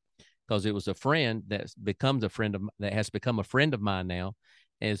me, because it was a friend that has become a friend of mine now,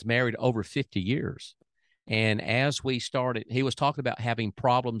 and is married over 50 years. And as we started, he was talking about having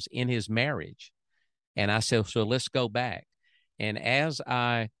problems in his marriage. And I said, so let's go back. And as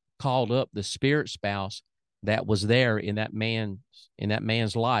I called up the spirit spouse that was there in that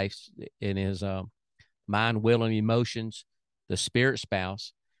man's life, in his mind, will, and emotions, the spirit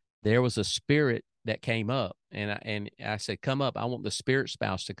spouse, there was a spirit that came up, and I said, come up. I want the spirit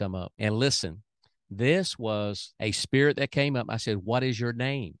spouse to come up. And listen, this was a spirit that came up. I said, what is your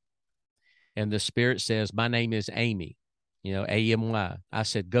name? And the spirit says, my name is Amy, Amy. I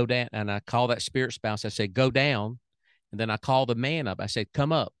said, go down. And I call that spirit spouse. I said, go down. And then I call the man up. I said,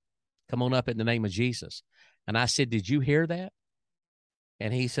 come up, come on up in the name of Jesus. And I said, did you hear that?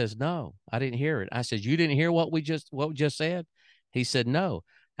 And he says, no, I didn't hear it. I said, you didn't hear what we just said? He said, no.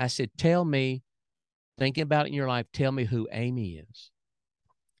 I said, tell me, thinking about it in your life, tell me who Amy is.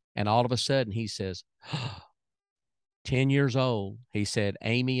 And all of a sudden he says, 10 years old, he said,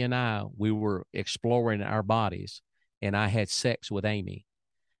 Amy and I, we were exploring our bodies, and I had sex with Amy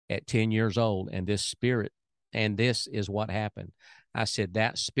at 10 years old. And this is what happened. I said,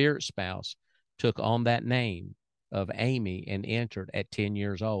 that spirit spouse took on that name of Amy and entered at 10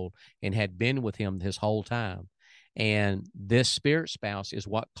 years old, and had been with him his whole time. And this spirit spouse is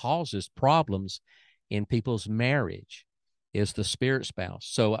what causes problems in people's marriage, is the spirit spouse.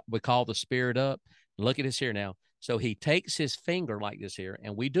 So we call the spirit up. Look at this here now. So he takes his finger like this here,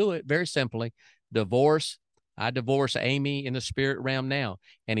 and we do it very simply. I divorce Amy in the spirit realm now.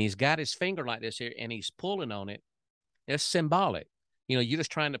 And he's got his finger like this here, and he's pulling on it. It's symbolic. You're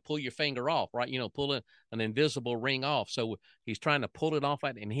just trying to pull your finger off, right? Pull an invisible ring off. So he's trying to pull it off,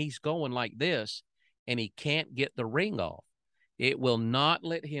 and he's going like this, and he can't get the ring off. It will not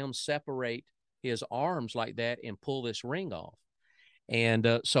let him separate his arms like that and pull this ring off.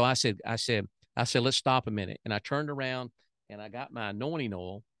 And so I said, I said, let's stop a minute. And I turned around and I got my anointing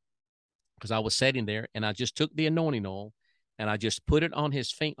oil because I was sitting there, and I just took the anointing oil and I just put it on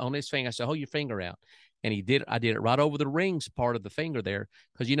his finger. I said, hold your finger out. And he did. I did it right over the rings part of the finger there,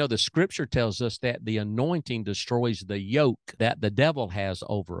 because the scripture tells us that the anointing destroys the yoke that the devil has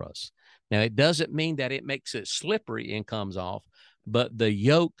over us. Now, it doesn't mean that it makes it slippery and comes off, but the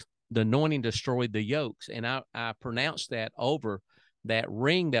yoke, the anointing destroyed the yokes. And I pronounced that over that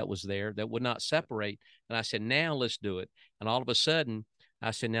ring that was there that would not separate. And I said, now let's do it. And all of a sudden,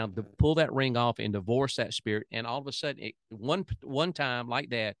 I said, now to pull that ring off and divorce that spirit. And all of a sudden, one time like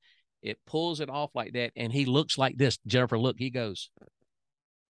that, it pulls it off like that. And he looks like this. Jennifer, look, he goes.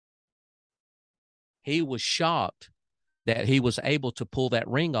 He was shocked that he was able to pull that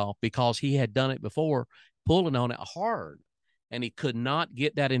ring off, because he had done it before, pulling on it hard. And he could not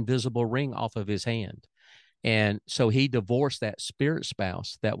get that invisible ring off of his hand. And so he divorced that spirit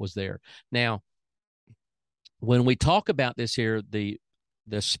spouse that was there. Now, when we talk about this here, the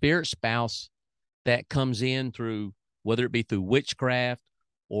spirit spouse that comes in through, whether it be through witchcraft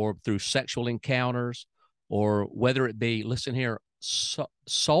or through sexual encounters, or whether it be, listen here,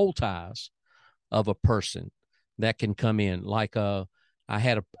 soul ties of a person that can come in. Like I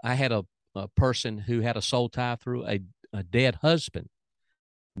had a person who had a soul tie through a dead husband,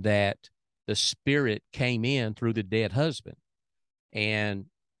 that the spirit came in through the dead husband. And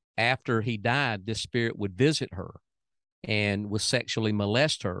after he died, this spirit would visit her and would sexually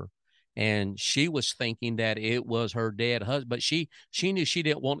molest her. And she was thinking that it was her dead husband, but she knew she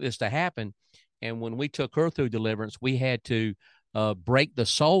didn't want this to happen. And when we took her through deliverance, we had to break the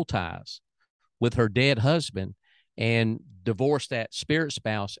soul ties with her dead husband and divorce that spirit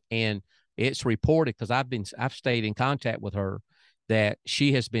spouse. And it's reported, because I've stayed in contact with her, that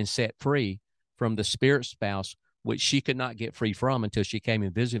she has been set free from the spirit spouse, which she could not get free from until she came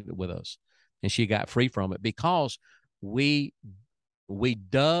and visited with us. And she got free from it, because we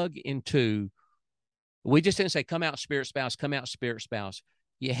dug into, we just didn't say, come out spirit spouse, come out spirit spouse.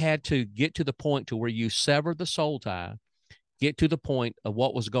 You had to get to the point to where you sever the soul tie, get to the point of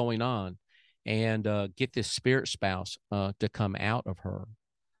what was going on, and get this spirit spouse to come out of her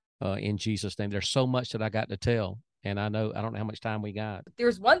in Jesus' name. There's so much that I got to tell, and I don't know how much time we got.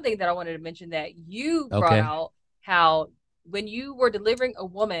 There's one thing that I wanted to mention that you brought out, how when you were delivering a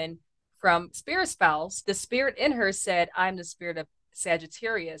woman from spirit spouse, the spirit in her said, I'm the spirit of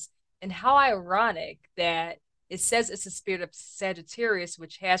Sagittarius. And how ironic that it says it's the spirit of Sagittarius,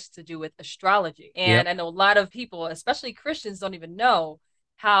 which has to do with astrology. And I know a lot of people, especially Christians, don't even know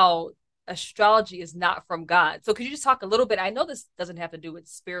how astrology is not from God. So could you just talk a little bit? I know this doesn't have to do with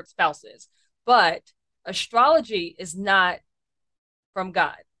spirit spouses, but astrology is not from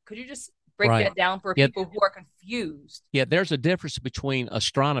God. Could you just break that down for people who are confused? Yeah, there's a difference between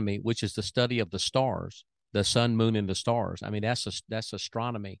astronomy, which is the study of the stars, the sun, moon, and the stars. I mean, that's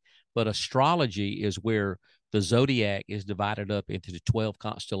astronomy. But astrology is where the zodiac is divided up into the 12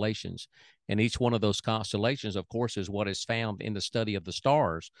 constellations. And each one of those constellations, of course, is what is found in the study of the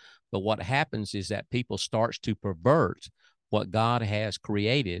stars. But what happens is that people starts to pervert what God has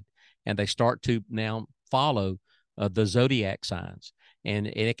created, and they start to now follow the zodiac signs. And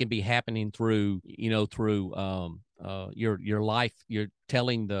it can be happening through your life. You're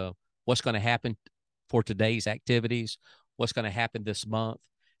telling what's going to happen for today's activities, what's going to happen this month,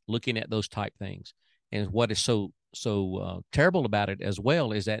 looking at those type things. And what is so terrible about it as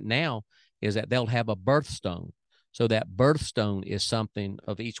well is that now is that they'll have a birthstone. So that birthstone is something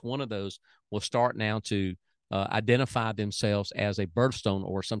of each one of those will start now to identify themselves as a birthstone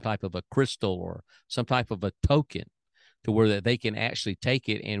or some type of a crystal or some type of a token, to where that they can actually take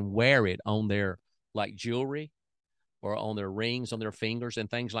it and wear it on their, like, jewelry or on their rings, on their fingers and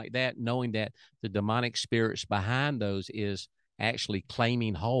things like that, knowing that the demonic spirits behind those is actually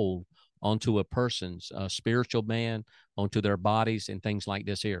claiming hold onto a person's spiritual man, onto their bodies and things like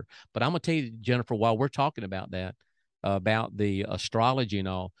this here. But I'm going to tell you, Jennifer, while we're talking about that, about the astrology and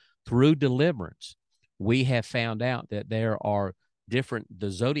all, through deliverance, we have found out that there are the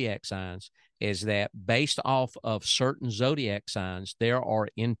zodiac signs, is that based off of certain zodiac signs, there are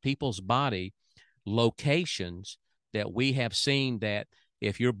in people's body locations that we have seen that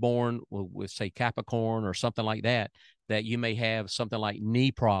if you're born with, say, Capricorn or something like that, that you may have something like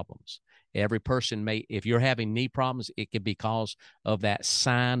knee problems. Every person may, if you're having knee problems, it could be because of that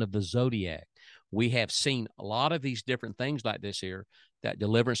sign of the zodiac. We have seen a lot of these different things like this here, that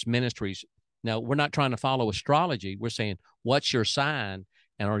deliverance ministries. Now, we're not trying to follow astrology. We're saying, what's your sign?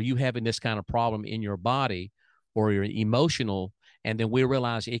 And are you having this kind of problem in your body or your emotional? And then we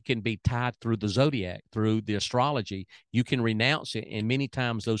realize it can be tied through the zodiac, through the astrology. You can renounce it, and many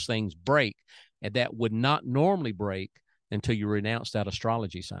times those things break. and that would not normally break until you renounce that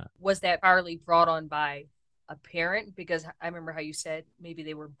astrology sign. Was that entirely brought on by a parent? Because I remember how you said maybe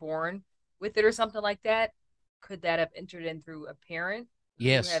they were born with it or something like that. Could that have entered in through a parent who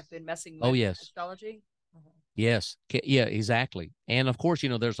Yes. have been messing Oh, with yes. astrology? Yes. Yeah, exactly. And of course,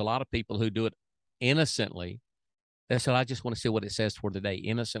 there's a lot of people who do it innocently. That's what I just want to see what it says for today.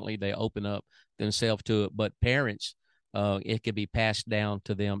 Innocently, they open up themselves to it. But parents, it could be passed down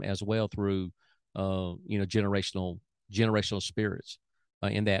to them as well through, generational spirits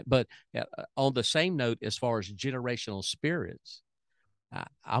in that. But on the same note, as far as generational spirits,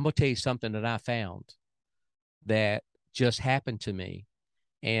 I'm gonna tell you something that I found that just happened to me.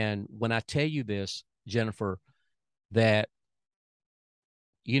 And when I tell you this, Jennifer, that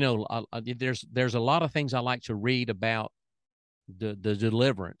there's a lot of things I like to read about the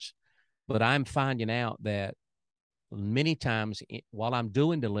deliverance, but I'm finding out that many times while I'm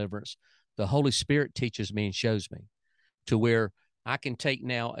doing deliverance, the Holy Spirit teaches me and shows me to where I can take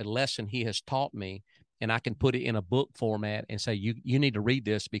now a lesson He has taught me and I can put it in a book format and say, you need to read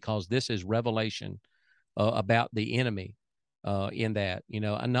this because this is revelation about the enemy in that,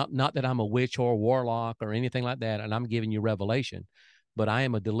 and not that I'm a witch or a warlock or anything like that, and I'm giving you revelation, but I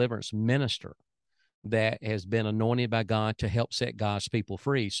am a deliverance minister that has been anointed by God to help set God's people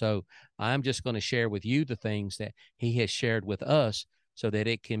free. So I'm just going to share with you the things that He has shared with us so that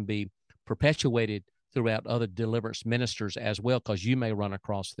it can be perpetuated throughout other deliverance ministers as well, because you may run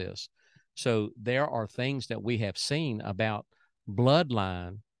across this. So there are things that we have seen about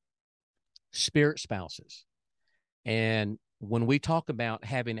bloodline spirit spouses. And when we talk about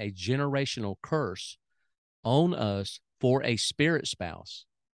having a generational curse on us for a spirit spouse,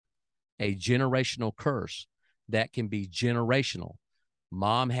 a generational curse that can be generational.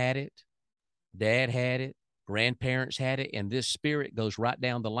 Mom had it, dad had it, grandparents had it, and this spirit goes right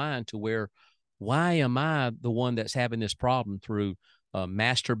down the line to where, why am I the one that's having this problem through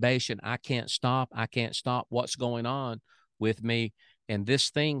masturbation? I can't stop. What's going on with me? And this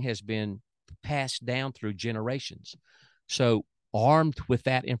thing has been passed down through generations. So, armed with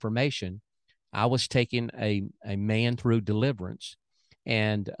that information, I was taking a man through deliverance,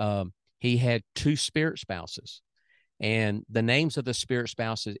 and he had two spirit spouses. And the names of the spirit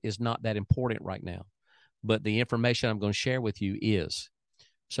spouses is not that important right now, but the information I'm going to share with you is.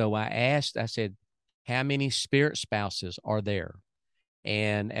 So I said, how many spirit spouses are there?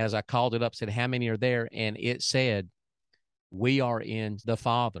 And as I called it up, said, how many are there? And it said, we are in the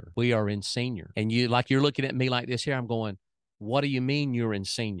Father. We are in senior. And you're looking at me like this here. I'm going, what do you mean you're in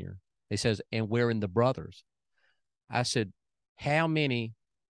senior? He says, and we're in the brothers. I said, how many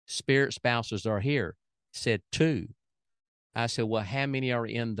spirit spouses are here? He said, two. I said, well, how many are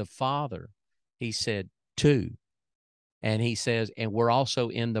in the Father? He said, two. And he says, and we're also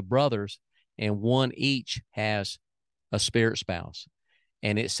in the brothers, and one each has a spirit spouse.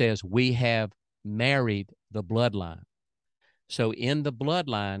 And it says, we have married the bloodline. So in the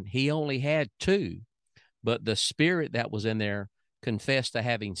bloodline, he only had two, but the spirit that was in there confessed to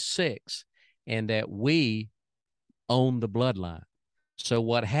having six, and that we own the bloodline. So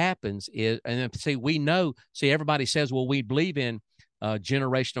what happens is, and everybody says, well, we believe in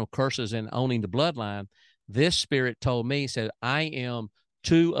generational curses and owning the bloodline. This spirit told me, said, I am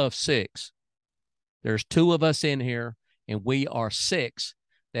two of six. There's two of us in here, and we are six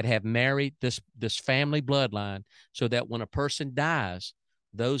that have married this family bloodline, so that when a person dies,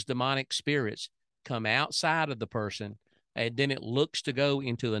 those demonic spirits come outside of the person, and then it looks to go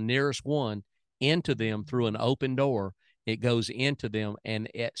into the nearest one, into them through an open door. It goes into them, and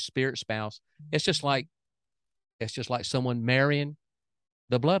at spirit spouse, it's just like someone marrying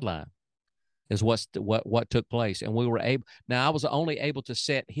the bloodline is what took place. And we were able. Now I was only able to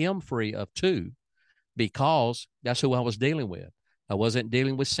set him free of two, because that's who I was dealing with. I wasn't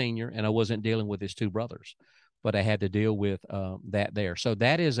dealing with senior, and I wasn't dealing with his two brothers, but I had to deal with that there. So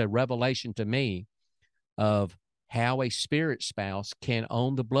that is a revelation to me of how a spirit spouse can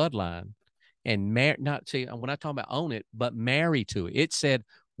own the bloodline and not see, when I talk about own it, but marry to it. It said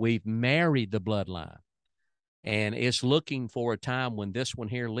we've married the bloodline, and it's looking for a time when this one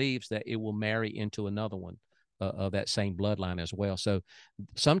here leaves that it will marry into another one of that same bloodline as well. So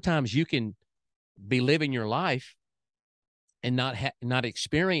sometimes you can be living your life and not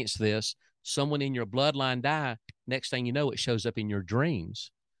experience this. Someone in your bloodline die. Next thing you know, it shows up in your dreams,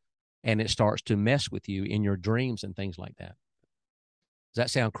 and it starts to mess with you in your dreams and things like that. Does that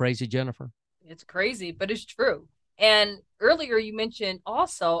sound crazy, Jennifer? It's crazy, but it's true. And earlier you mentioned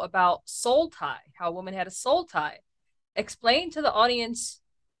also about soul tie, how a woman had a soul tie. Explain to the audience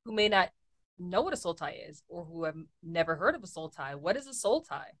who may not know what a soul tie is, or who have never heard of a soul tie. What is a soul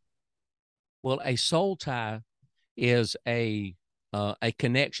tie? Well, a soul tie is a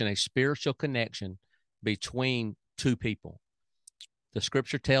connection, a spiritual connection between two people. The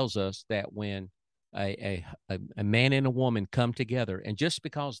scripture tells us that when a man and a woman come together, and just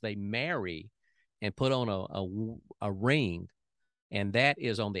because they marry and put on a ring, and that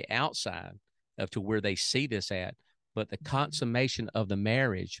is on the outside of to where they see this at, but the consummation of the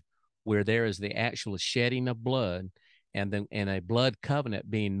marriage, where there is the actual shedding of blood and a blood covenant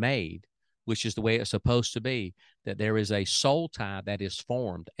being made, which is the way it's supposed to be, that there is a soul tie that is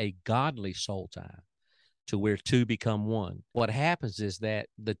formed, a godly soul tie, to where two become one. What happens is that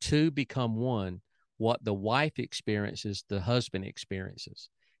the two become one. What the wife experiences, the husband experiences.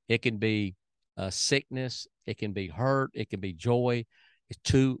 It can be sickness, it can be hurt, it can be joy.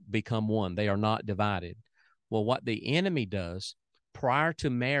 Two become one. They are not divided. Well, what the enemy does prior to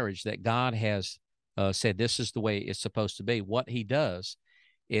marriage, that God has said this is the way it's supposed to be, what he does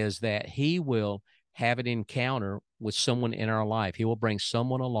is that he will have an encounter with someone in our life. He will bring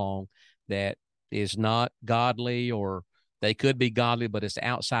someone along that is not godly, or they could be godly, but it's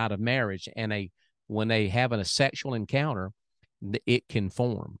outside of marriage. And when they have a sexual encounter, it can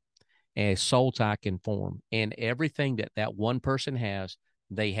form. A soul tie can form. And everything that that one person has,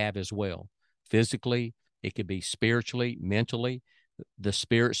 they have as well. Physically, it could be spiritually, mentally. The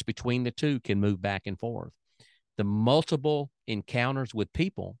spirits between the two can move back and forth. The multiple encounters with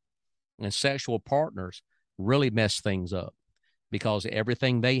people and sexual partners really mess things up, because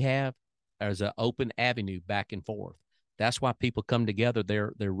everything they have is an open avenue back and forth. That's why people come together.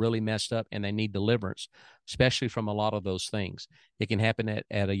 They're really messed up and they need deliverance, especially from a lot of those things. It can happen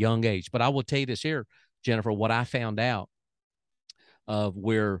at a young age. But I will tell you this here, Jennifer, what I found out of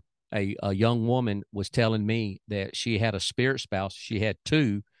where a young woman was telling me that she had a spirit spouse. She had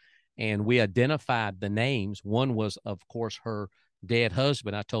two, and we identified the names. One was, of course, her dead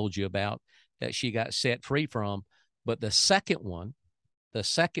husband I told you about, that she got set free from. But the second one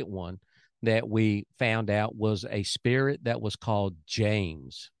that we found out was a spirit that was called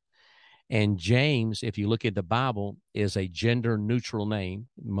James. And James, if you look at the Bible, is a gender neutral name.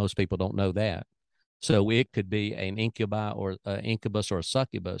 Most people don't know that. So it could be an incubi or an incubus or a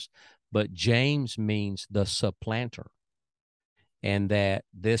succubus, but James means the supplanter. And that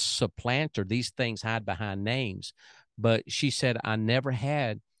this supplanter, these things hide behind names. But she said, I never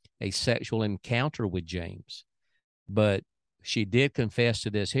had a sexual encounter with James. But she did confess to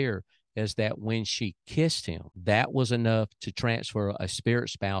this here, is that when she kissed him, that was enough to transfer a spirit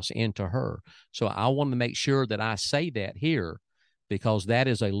spouse into her. So I want to make sure that I say that here, because that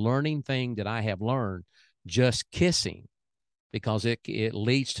is a learning thing that I have learned, just kissing, because it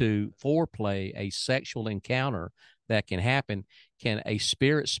leads to foreplay, a sexual encounter that can happen. A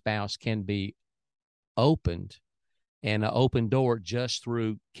spirit spouse can be opened, and an open door just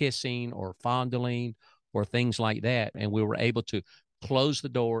through kissing or fondling or things like that. And we were able to close the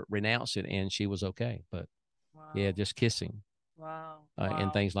door, renounce it, and she was okay. But wow. Yeah, just kissing. Wow.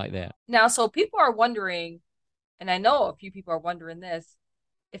 And things like that. Now, so people are wondering, and I know a few people are wondering this,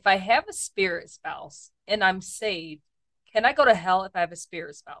 if I have a spirit spouse and I'm saved, can I go to hell if I have a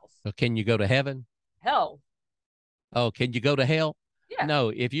spirit spouse? So can you go to heaven? Hell. Oh, can you go to hell? Yeah. No,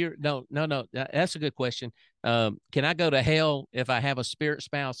 if you're no. That's a good question. Can I go to hell if I have a spirit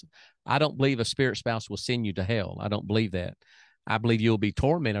spouse? I don't believe a spirit spouse will send you to hell. I don't believe that. I believe you'll be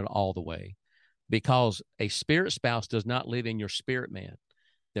tormented all the way, because a spirit spouse does not live in your spirit man.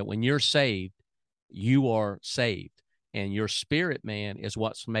 That when you're saved, you are saved, and your spirit man is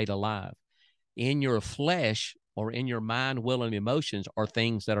what's made alive. In your flesh or in your mind, will, and emotions are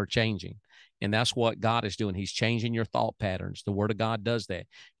things that are changing. And that's what God is doing. He's changing your thought patterns. The word of God does that.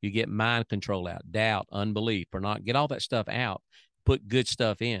 You get mind control out, doubt, unbelief, or not. Get all that stuff out. Put good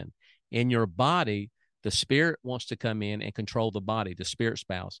stuff in. In your body, the spirit wants to come in and control the body, the spirit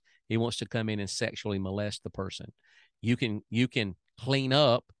spouse. He wants to come in and sexually molest the person. You can clean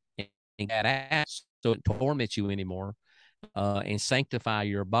up and get out so it torments you anymore, and sanctify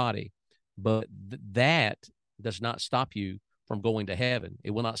your body. But that does not stop you from going to heaven.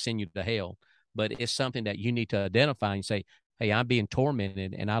 It will not send you to hell, but it's something that you need to identify and say, hey, I'm being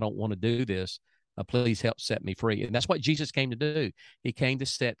tormented and I don't want to do this. Please help set me free. And that's what Jesus came to do. He came to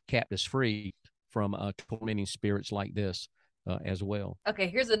set captives free from tormenting spirits like this as well. Okay,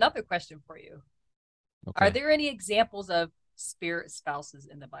 here's another question for you. Okay. Are there any examples of spirit spouses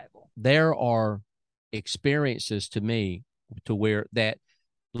in the Bible? There are experiences to me to where that,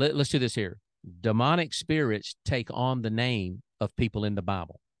 let's do this here. Demonic spirits take on the name of people in the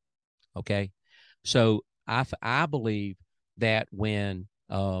Bible. Okay. So I believe that when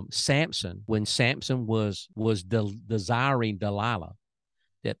Samson was desiring Delilah,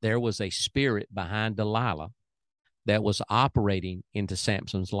 that there was a spirit behind Delilah that was operating into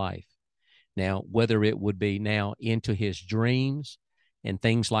Samson's life. Now, whether it would be now into his dreams and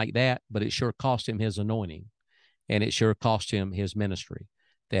things like that, but it sure cost him his anointing, and it sure cost him his ministry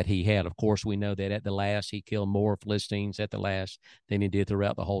that he had. Of course, we know that at the last he killed more Philistines at the last than he did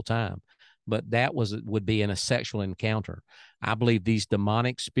throughout the whole time. But that would be in a sexual encounter. I believe these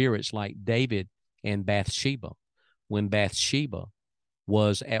demonic spirits, like David and Bathsheba, when Bathsheba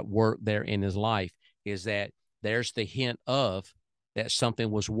was at work there in his life, is that there's the hint of that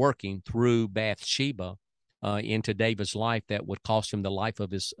something was working through Bathsheba into David's life that would cost him the life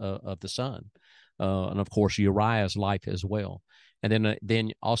of his of the son, and of course Uriah's life as well. And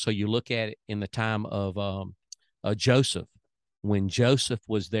then also you look at it in the time of Joseph, when Joseph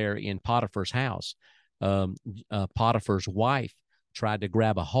was there in Potiphar's house. Potiphar's wife tried to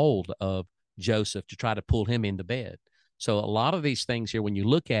grab a hold of Joseph to try to pull him into bed. So a lot of these things here, when you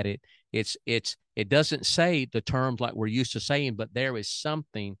look at it, it doesn't say the terms like we're used to saying, but there is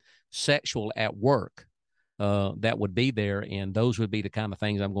something sexual at work that would be there, and those would be the kind of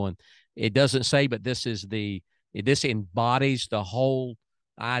things I'm going. It doesn't say, but this embodies the whole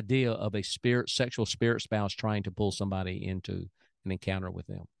idea of a sexual spirit spouse trying to pull somebody into an encounter with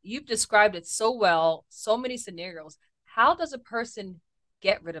them. You've described it so well, so many scenarios. How does a person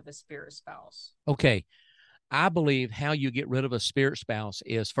get rid of a spirit spouse? Okay. I believe how you get rid of a spirit spouse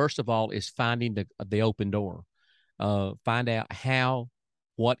is, first of all, is finding the open door. Find out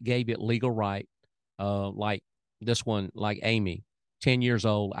what gave it legal right. Like this one, like Amy, 10 years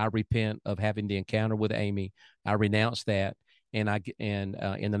old. I repent of having the encounter with Amy. I renounce that. And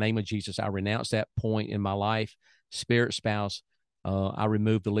in the name of Jesus, I renounce that point in my life. Spirit spouse, I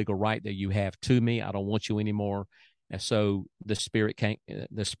remove the legal right that you have to me. I don't want you anymore. And so the spirit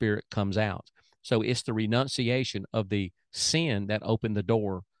comes out. So it's the renunciation of the sin that opened the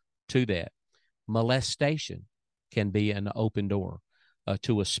door to that. Molestation can be an open door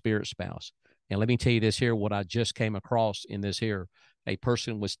to a spirit spouse. And let me tell you this here, what I just came across in this here. A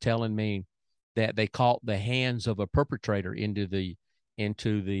person was telling me that they caught the hands of a perpetrator into the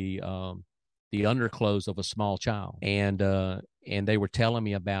underclothes of a small child. And they were telling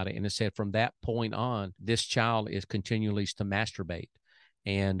me about it. And it said from that point on, this child is continually to masturbate.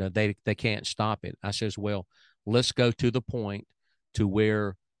 And they can't stop it. I says, well, let's go to the point to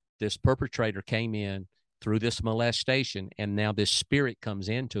where this perpetrator came in through this molestation, and now this spirit comes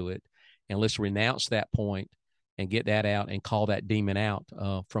into it, and let's renounce that point and get that out and call that demon out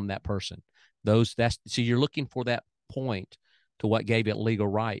from that person. So you're looking for that point to what gave it legal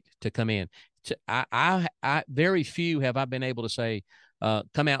right to come in. I very few have I been able to say,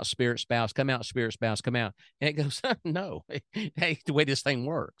 come out, spirit spouse, come out, spirit spouse, come out. And it goes, no, hey, the way this thing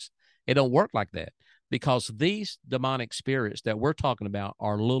works. It don't work like that, because these demonic spirits that we're talking about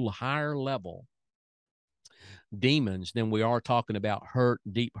are a little higher level demons than we are talking about hurt,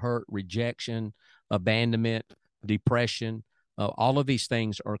 deep hurt, rejection, abandonment, depression. All of these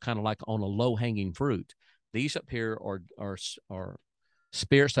things are kind of like on a low-hanging fruit. These up here are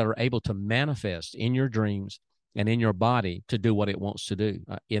spirits that are able to manifest in your dreams and in your body to do what it wants to do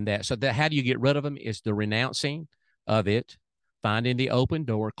in that. So how do you get rid of them? Is the renouncing of it, finding the open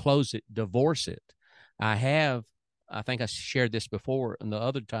door, close it, divorce it. I think I shared this before and the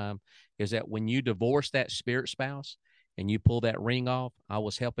other time, is that when you divorce that spirit spouse and you pull that ring off, I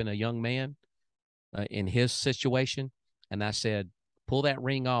was helping a young man in his situation. And I said, pull that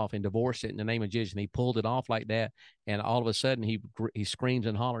ring off and divorce it in the name of Jesus. And he pulled it off like that. And all of a sudden he screams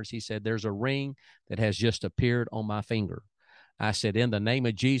and hollers. He said, there's a ring that has just appeared on my finger. I said, in the name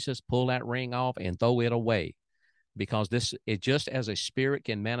of Jesus, pull that ring off and throw it away. Because it just as a spirit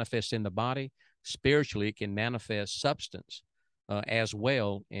can manifest in the body, spiritually it can manifest substance as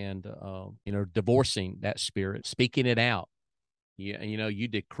well. And, divorcing that spirit, speaking it out. You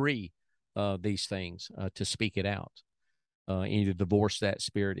decree these things to speak it out. And you divorce that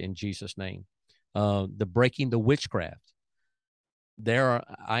spirit in Jesus' name. The breaking the witchcraft.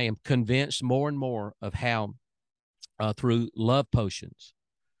 I am convinced more and more of how through love potions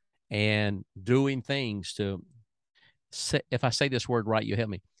and doing things to, if I say this word right, you help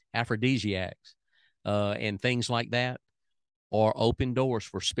me, aphrodisiacs and things like that, are open doors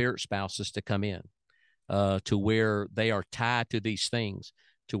for spirit spouses to come in to where they are tied to these things,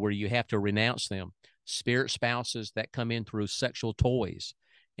 to where you have to renounce them. Spirit spouses that come in through sexual toys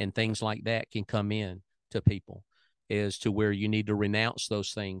and things like that can come in to people, is to where you need to renounce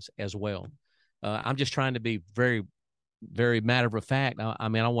those things as well. I'm just trying to be very, very matter of fact. I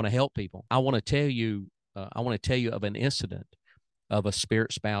want to help people. I want to tell you of an incident of a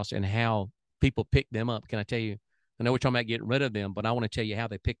spirit spouse and how people pick them up. Can I tell you I know we're talking about getting rid of them, but I want to tell you how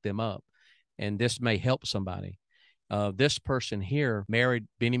they pick them up. And this may help somebody. This person here married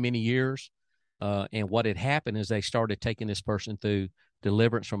many, many years. And what had happened is they started taking this person through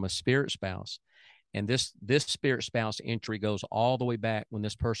deliverance from a spirit spouse. And this spirit spouse entry goes all the way back when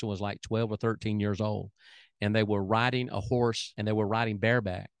this person was like 12 or 13 years old. And they were riding a horse, and they were riding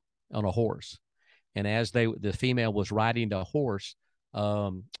bareback on a horse. And as the female was riding the horse,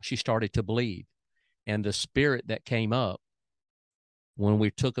 she started to bleed. And the spirit that came up when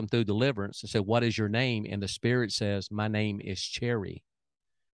we took them through deliverance and said, "What is your name?" And the spirit says, "My name is Cherry."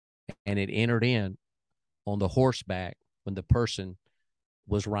 And it entered in on the horseback when the person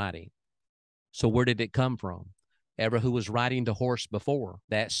was riding. So where did it come from? Ever who was riding the horse before,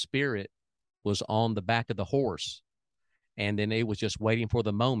 that spirit was on the back of the horse. And then it was just waiting for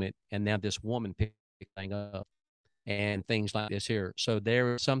the moment. And now this woman picked the thing up and things like this here. So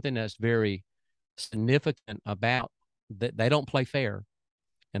there is something that's very significant about that. They don't play fair.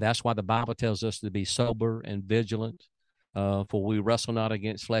 And that's why the Bible tells us to be sober and vigilant. For we wrestle not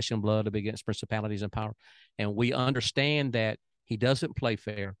against flesh and blood, but against principalities and power. And we understand that he doesn't play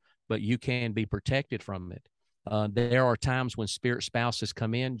fair, but you can be protected from it. There are times when spirit spouses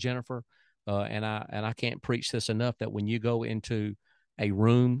come in, Jennifer, and I can't preach this enough, that when you go into a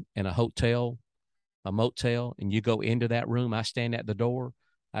room in a hotel, a motel, and you go into that room, I stand at the door.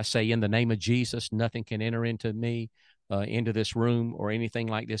 I say, in the name of Jesus, nothing can enter into me, into this room or anything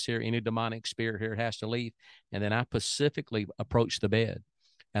like this here. Any demonic spirit here has to leave. And then I specifically approach the bed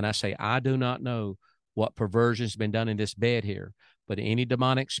and I say, I do not know what perversion has been done in this bed here, but any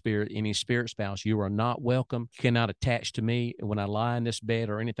demonic spirit, any spirit spouse, you are not welcome. You cannot attach to me. When I lie in this bed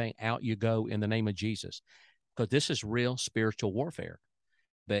or anything, out you go in the name of Jesus, because this is real spiritual warfare.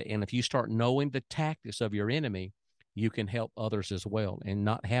 And if you start knowing the tactics of your enemy, you can help others as well, and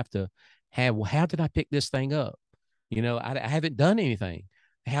not have to have, well, how did I pick this thing up? I haven't done anything.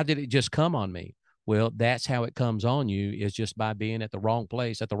 How did it just come on me? Well, that's how it comes on you, is just by being at the wrong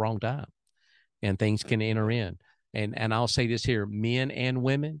place at the wrong time, and things can enter in. And I'll say this here, men and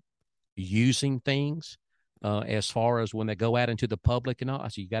women using things, as far as when they go out into the public and all,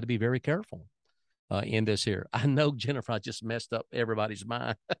 so you got to be very careful in this here. I know, Jennifer, I just messed up everybody's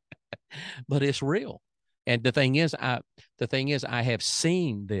mind, but it's real. And the thing is, I have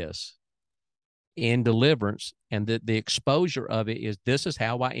seen this in deliverance, and the exposure of it is, this is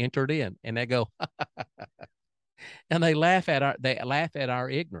how I entered in. And they go, and they laugh at our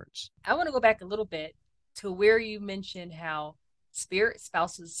ignorance. I want to go back a little bit to where you mentioned how spirit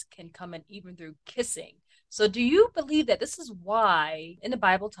spouses can come in even through kissing. So do you believe that this is why in the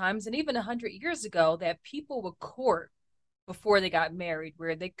Bible times, and even 100 years ago, that people would court before they got married,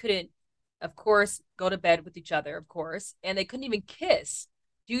 where they couldn't, of course, go to bed with each other, of course, and they couldn't even kiss?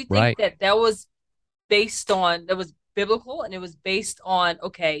 Do you think Right. that was biblical, and it was based on,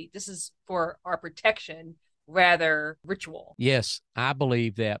 okay, this is for our protection, rather ritual? Yes, I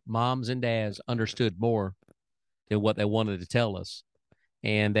believe that moms and dads understood more than what they wanted to tell us,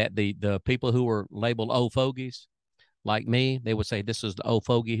 and that the people who were labeled old fogies, like me, they would say, this is the old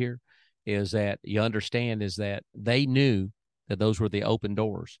fogey here. Is that, you understand, is that they knew that those were the open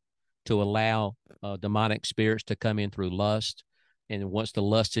doors to allow demonic spirits to come in through lust. And once the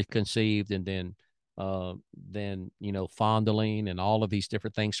lust is conceived, and then fondling and all of these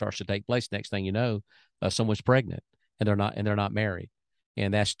different things starts to take place, next thing you know, someone's pregnant, and they're not married.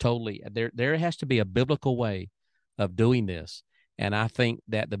 And that's totally, there has to be a biblical way of doing this. And I think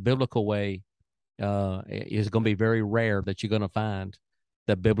that the biblical way is going to be very rare that you're going to find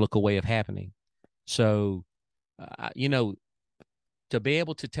the biblical way of happening. So, to be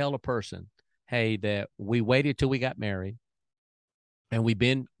able to tell a person, hey, that we waited till we got married, and we've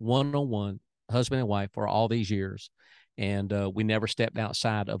been one-on-one, husband and wife, for all these years, and we never stepped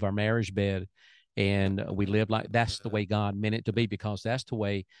outside of our marriage bed, and we lived like that's the way God meant it to be, because that's the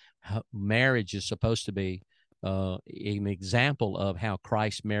way marriage is supposed to be, an example of how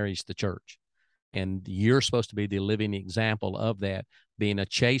Christ marries the church. And you're supposed to be the living example of that, being a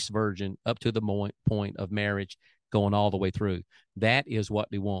chaste virgin up to the point of marriage, going all the way through. That is what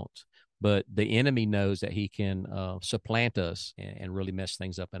we want. But the enemy knows that he can supplant us and really mess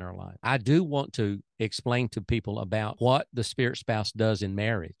things up in our life. I do want to explain to people about what the spirit spouse does in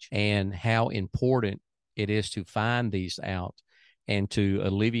marriage, and how important it is to find these out and to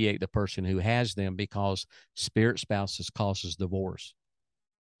alleviate the person who has them, because spirit spouses causes divorce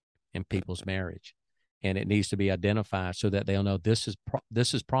in people's marriage, and it needs to be identified so that they'll know this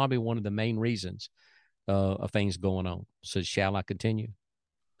is probably one of the main reasons of things going on. So shall I continue?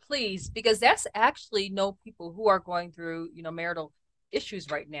 Please, because that's actually know people who are going through, marital issues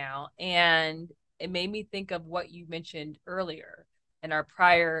right now. And it made me think of what you mentioned earlier in our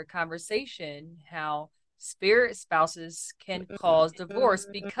prior conversation, how spirit spouses can cause divorce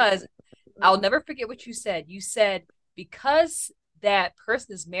because I'll never forget what you said. You said because that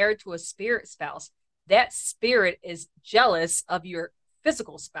person is married to a spirit spouse, that spirit is jealous of your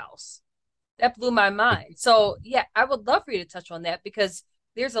physical spouse. That blew my mind. So, yeah, I would love for you to touch on that because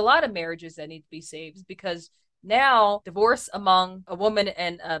there's a lot of marriages that need to be saved because now divorce among a woman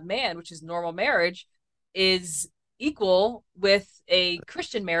and a man, which is normal marriage, is equal with a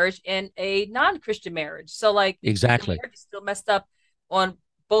Christian marriage and a non-Christian marriage. So like the Exactly. marriage is still messed up on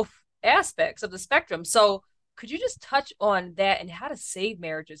both aspects of the spectrum. So could you just touch on that and how to save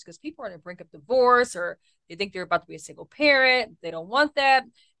marriages? Because people are on the brink of divorce or they think they're about to be a single parent. They don't want that.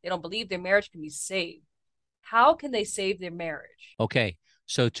 They don't believe their marriage can be saved. How can they save their marriage? Okay.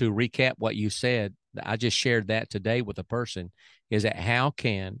 So to recap what you said, I just shared that today with a person is that how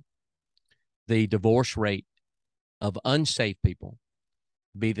can the divorce rate of unsafe people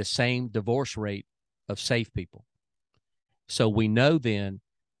be the same divorce rate of safe people? So we know then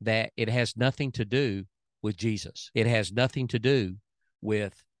that it has nothing to do with Jesus. It has nothing to do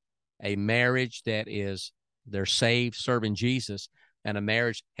with a marriage that is they're saved, serving Jesus, and a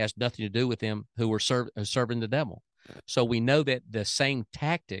marriage has nothing to do with them who are serving the devil. So we know that the same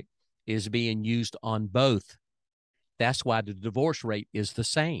tactic is being used on both. That's why the divorce rate is the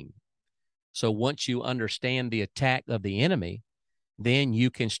same. So once you understand the attack of the enemy, then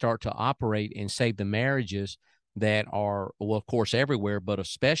you can start to operate and save the marriages that are, well, of course, everywhere, but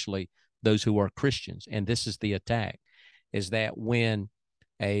especially those who are Christians. And this is the attack, is that when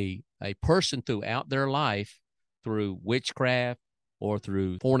a person throughout their life, through witchcraft or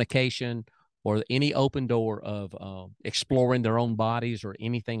through fornication or any open door of exploring their own bodies or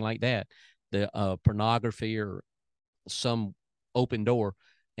anything like that, the pornography or some open door,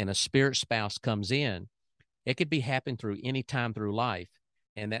 and a spirit spouse comes in, it could be happen through any time through life,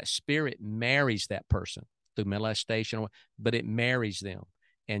 and that spirit marries that person through molestation, but it marries them.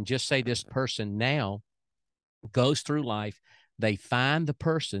 And just say this person now goes through life, they find the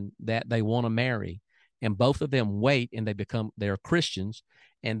person that they want to marry, and both of them wait and they're Christians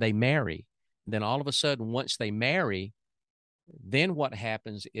and they marry. Then all of a sudden, once they marry, then what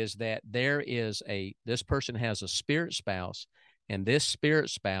happens is that this person has a spirit spouse, and this spirit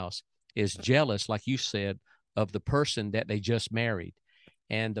spouse is jealous, like you said, of the person that they just married.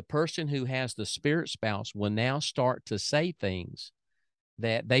 And the person who has the spirit spouse will now start to say things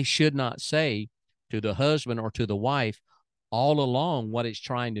that they should not say to the husband or to the wife. All along, what it's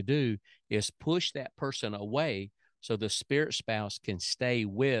trying to do is push that person away so the spirit spouse can stay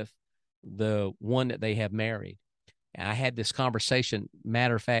with the one that they have married. And I had this conversation,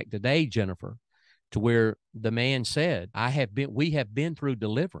 matter of fact, today, Jennifer, to where the man said, we have been through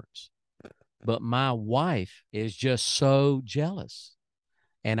deliverance, but my wife is just so jealous.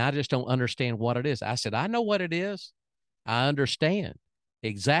 And I just don't understand what it is. I said, I know what it is. I understand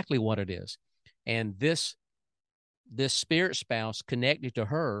exactly what it is. And this spirit spouse connected to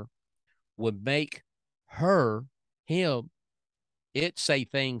her would make it say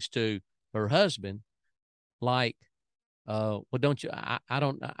things to her husband like, well, don't you,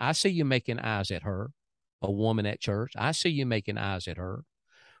 I see you making eyes at her, a woman at church. I see you making eyes at her.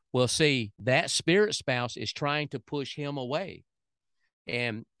 Well, see, that spirit spouse is trying to push him away.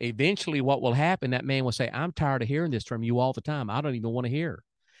 And eventually what will happen, that man will say, I'm tired of hearing this from you all the time. I don't even want to hear.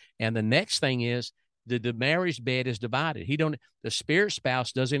 And the next thing is the marriage bed is divided. The spirit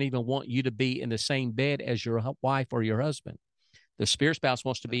spouse doesn't even want you to be in the same bed as your wife or your husband. The spirit spouse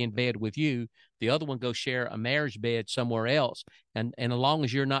wants to be in bed with you. The other one goes share a marriage bed somewhere else. And as long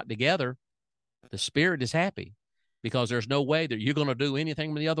as you're not together, the spirit is happy because there's no way that you're going to do anything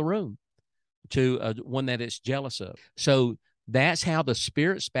in the other room to one that it's jealous of. So that's how the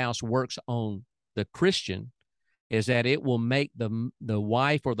spirit spouse works on the Christian, is that it will make the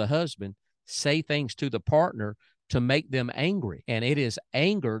wife or the husband say things to the partner to make them angry. And it is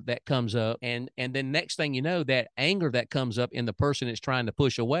anger that comes up. And then next thing you know, that anger that comes up in the person that's trying to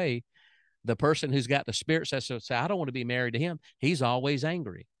push away, the person who's got the spirit says, I don't want to be married to him. He's always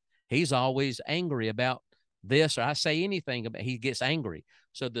angry. He's always angry about this, or I say anything about, he gets angry.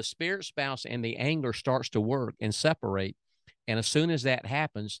 So the spirit spouse and the anger starts to work and separate. And as soon as that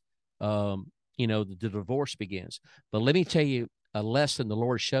happens, the divorce begins. But let me tell you a lesson the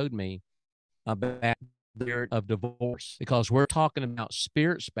Lord showed me about the spirit of divorce, because we're talking about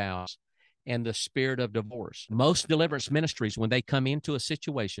spirit spouse and the spirit of divorce. Most deliverance ministries, when they come into a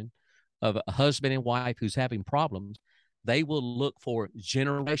situation of a husband and wife who's having problems, they will look for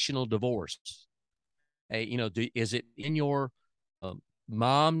generational divorce. Is it in your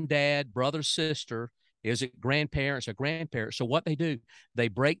mom, dad, brother, sister? Is it grandparents or grandparents? So what they do, they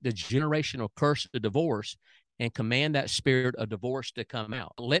break the generational curse of divorce and command that spirit of divorce to come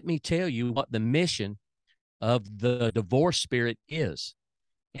out. Let me tell you what the mission of the divorce spirit is.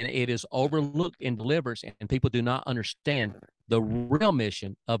 And it is overlooked in deliverance, and people do not understand the real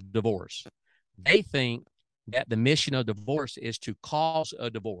mission of divorce. They think that the mission of divorce is to cause a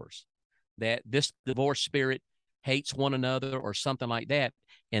divorce, that this divorce spirit hates one another or something like that.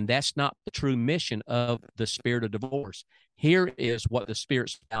 And that's not the true mission of the spirit of divorce. Here is what the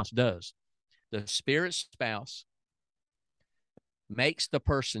spirit spouse does. The spirit spouse makes the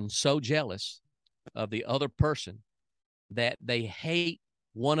person so jealous of the other person that they hate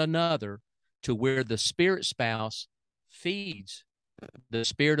one another, to where the spirit spouse feeds the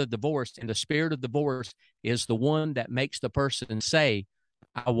spirit of divorce, and the spirit of divorce is the one that makes the person say,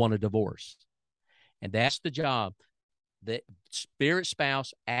 I want a divorce. And that's the job. The spirit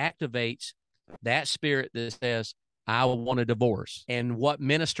spouse activates that spirit that says, I want a divorce. And what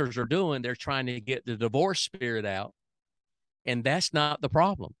ministers are doing, they're trying to get the divorce spirit out, and that's not the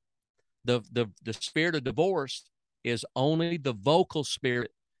problem. The spirit of divorce is only the vocal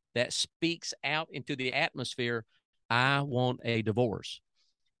spirit that speaks out into the atmosphere, I want a divorce.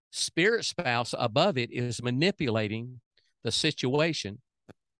 Spirit spouse above it is manipulating the situation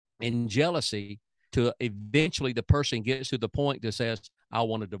in jealousy to eventually the person gets to the point that says, I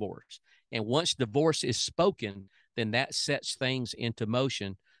want a divorce. And once divorce is spoken, then that sets things into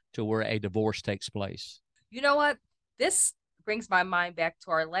motion to where a divorce takes place. You know what? This brings my mind back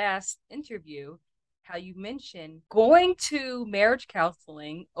to our last interview, how you mentioned going to marriage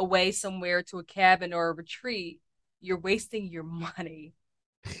counseling away somewhere to a cabin or a retreat, you're wasting your money.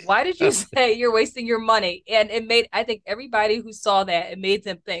 Why did you say you're wasting your money? And it made, I think everybody who saw that, it made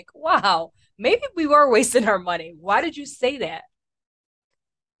them think, wow, maybe we were wasting our money. Why did you say that?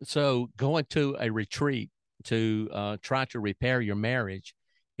 So going to a retreat to try to repair your marriage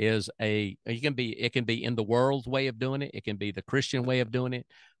is it can be in the world's way of doing it. It can be the Christian way of doing it.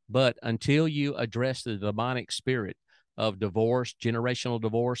 But until you address the demonic spirit of divorce, generational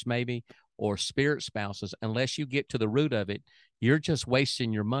divorce, maybe, or spirit spouses, unless you get to the root of it, you're just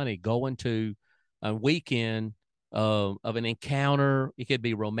wasting your money going to a weekend of an encounter. It could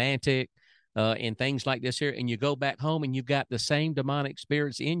be romantic and things like this here. And you go back home and you've got the same demonic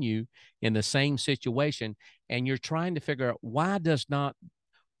spirits in you in the same situation. And you're trying to figure out why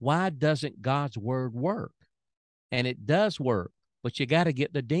doesn't God's word work? And it does work, but you got to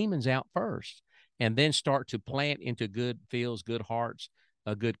get the demons out first and then start to plant into good fields, good hearts,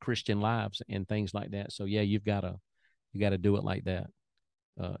 good Christian lives and things like that. So yeah, you got to do it like that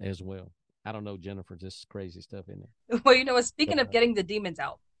as well. I don't know, Jennifer, just crazy stuff in there. Well, you know what? Speaking of getting the demons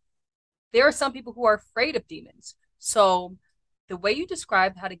out, there are some people who are afraid of demons. So the way you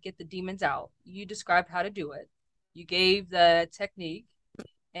described how to get the demons out, you described how to do it. You gave the technique,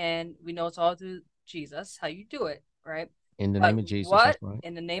 and we know it's all through Jesus how you do it, right? In the But name of Jesus, what that's right.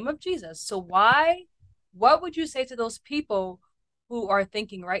 in the name of Jesus? So what would you say to those people who are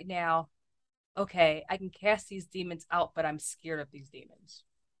thinking right now, okay, I can cast these demons out, but I'm scared of these demons.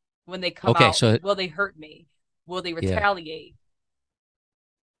 When they come Okay, out, so will they hurt me? Will they yeah. retaliate?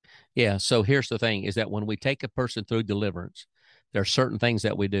 Yeah. So here's the thing is that when we take a person through deliverance, there are certain things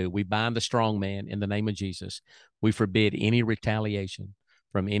that we do. We bind the strong man in the name of Jesus. We forbid any retaliation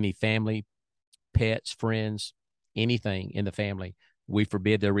from any family, pets, friends, anything in the family. We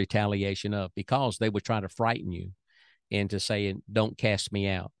forbid their retaliation of, because they would try to frighten you into saying, don't cast me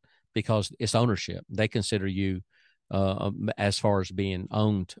out, because it's ownership. They consider you as far as being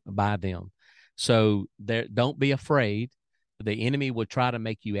owned by them. So don't be afraid. The enemy will try to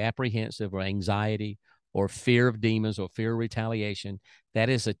make you apprehensive or anxiety or fear of demons or fear of retaliation. That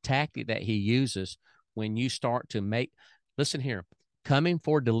is a tactic that he uses when you start to make, listen here, coming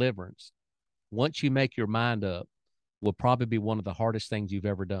for deliverance, once you make your mind up, will probably be one of the hardest things you've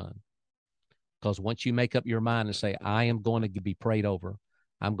ever done. Because once you make up your mind and say, I am going to be prayed over,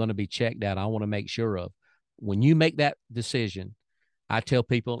 I'm going to be checked out, I want to make sure of, when you make that decision, I tell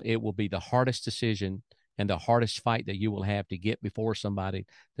people it will be the hardest decision and the hardest fight that you will have to get before somebody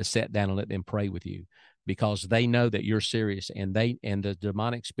to sit down and let them pray with you, because they know that you're serious, and the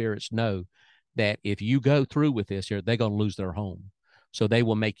demonic spirits know that if you go through with this here, they're going to lose their home. So they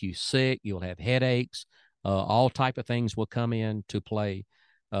will make you sick. You'll have headaches. All type of things will come into play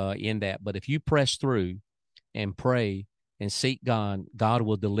in that. But if you press through and pray and seek God, God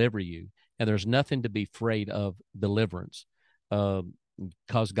will deliver you. And there's nothing to be afraid of deliverance,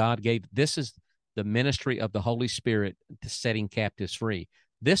 because God gave, this is the ministry of the Holy Spirit, to setting captives free.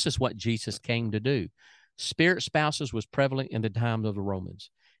 This is what Jesus came to do. Spirit spouses was prevalent in the times of the Romans.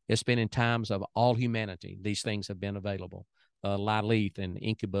 It's been in times of all humanity. These things have been available. Lilith and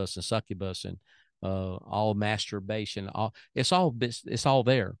incubus and succubus and all masturbation. It's all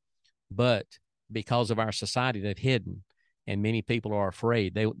there. But because of our society, they've hidden, and many people are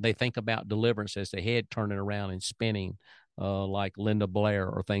afraid. They think about deliverance as the head turning around and spinning, like Linda Blair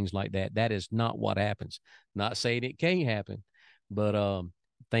or things like that. That is not what happens. Not saying it can't happen, but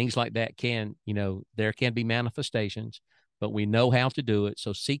things like that can, there can be manifestations, but we know how to do it.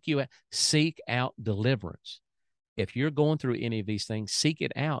 So seek out deliverance. If you're going through any of these things, seek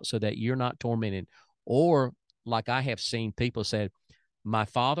it out so that you're not tormented. Or like I have seen people said, my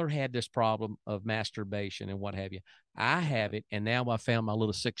father had this problem of masturbation and what have you. I have it, and now I found my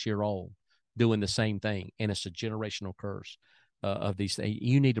little 6-year-old doing the same thing, and it's a generational curse of these things.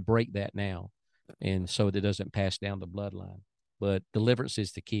 You need to break that now, and so that it doesn't pass down the bloodline. But deliverance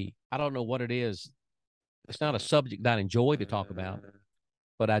is the key. I don't know what it is. It's not a subject that I enjoy to talk about,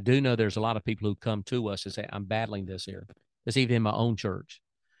 but I do know there's a lot of people who come to us and say, I'm battling this here. It's even in my own church,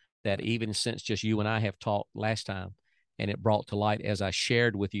 that even since just you and I have talked last time, and it brought to light as I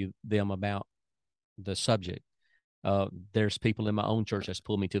shared with them about the subject, there's people in my own church that's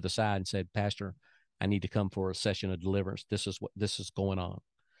pulled me to the side and said, Pastor, I need to come for a session of deliverance. This is going on.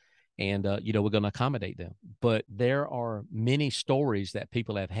 And, we're going to accommodate them. But there are many stories that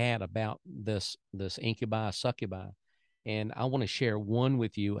people have had about this incubi, succubi. And I want to share one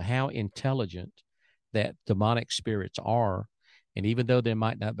with you, how intelligent that demonic spirits are. And even though there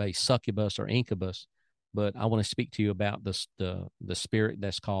might not be succubus or incubus, but I want to speak to you about the spirit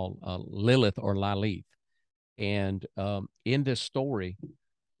that's called Lilith or Lilith. And in this story,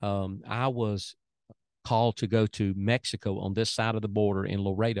 I was called to go to Mexico on this side of the border in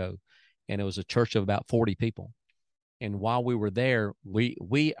Laredo, and it was a church of about 40 people. And while we were there,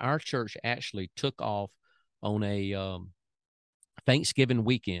 our church actually took off on a Thanksgiving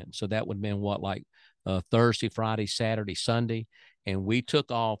weekend. So that would have been what, like Thursday, Friday, Saturday, Sunday. And we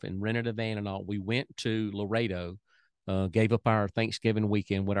took off and rented a van and all. We went to Laredo, gave up our Thanksgiving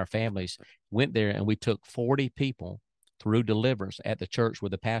weekend with our families, went there, and we took 40 people through deliverance at the church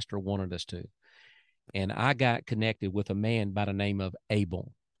where the pastor wanted us to. And I got connected with a man by the name of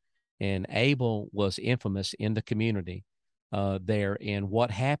Abel. And Abel was infamous in the community there. And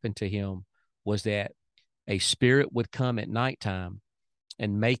what happened to him was that a spirit would come at nighttime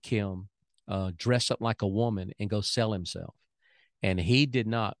and make him dress up like a woman and go sell himself. And he did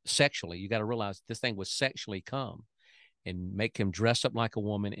not sexually, you got to realize this thing was sexually come and make him dress up like a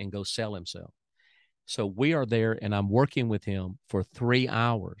woman and go sell himself. So we are there, and I'm working with him for 3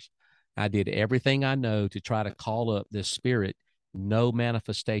 hours. I did everything I know to try to call up this spirit, no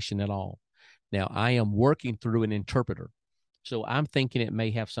manifestation at all. Now, I am working through an interpreter. So I'm thinking it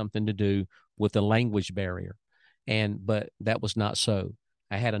may have something to do with the language barrier. But that was not so.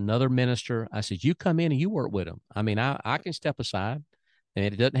 I had another minister. I said, you come in and you work with him. I mean, I can step aside, and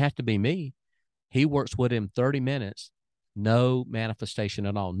it doesn't have to be me. He works with him 30 minutes, no manifestation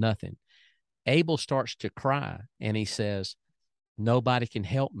at all, nothing. Abel starts to cry, and he says, nobody can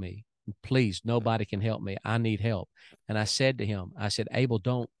help me. Please, nobody can help me. I need help. And I said to him, I said, Abel,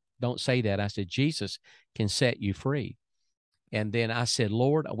 don't say that. I said, Jesus can set you free. And then I said,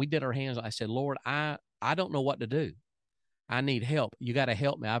 Lord, we did our hands. I said, Lord, I don't know what to do. I need help. You got to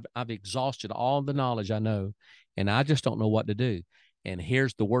help me. I've exhausted all the knowledge I know, and I just don't know what to do. And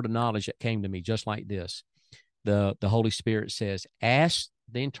here's the word of knowledge that came to me just like this. The Holy Spirit says, ask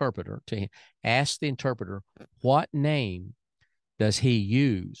the interpreter, what name does he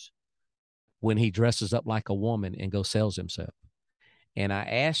use when he dresses up like a woman and goes sells himself? And I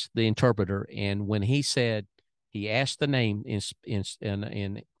asked the interpreter, and when he said, he asked the name in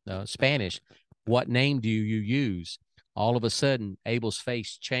Spanish, what name do you use? All of a sudden, Abel's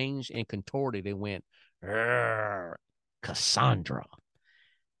face changed and contorted and went, Cassandra.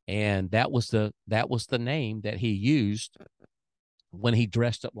 And that was the name that he used when he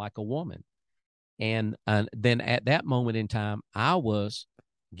dressed up like a woman. And then at that moment in time, I was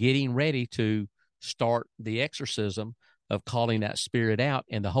getting ready to start the exorcism of calling that spirit out.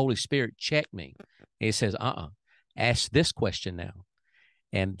 And the Holy Spirit checked me. It says, ask this question now.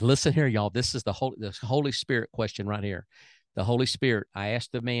 And listen here, y'all. This is the Holy Spirit question right here. The Holy Spirit, I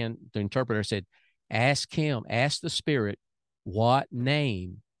asked the interpreter, said, ask the spirit, what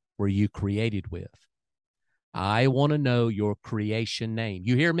name were you created with? I want to know your creation name.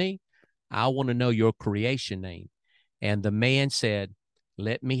 You hear me? I want to know your creation name. And the man said,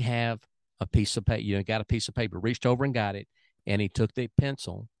 let me have a piece of paper. Got a piece of paper, reached over and got it. And he took his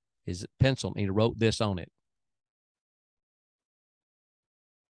pencil, and he wrote this on it.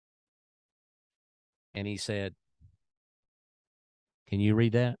 And he said, can you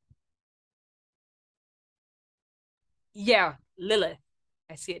read that? Yeah, Lilith.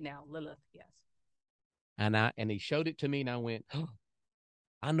 I see it now. Lilith, yes. And he showed it to me, and I went, oh,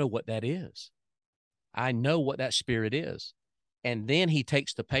 I know what that is. I know what that spirit is. And then he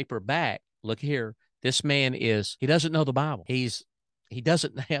takes the paper back. Look here. This man he doesn't know the Bible. He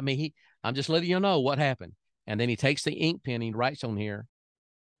doesn't, I mean, I'm just letting you know what happened. And then he takes the ink pen, he writes on here.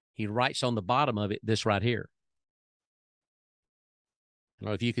 He writes on the bottom of it, this right here. I don't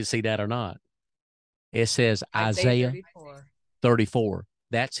know if you can see that or not. It says Isaiah 34.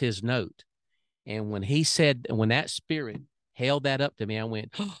 That's his note. And when that spirit held that up to me, I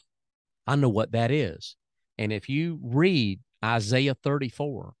went, oh, I know what that is. And if you read Isaiah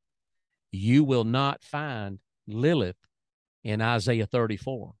 34, you will not find Lilith in Isaiah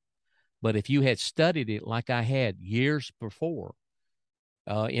 34. But if you had studied it like I had years before,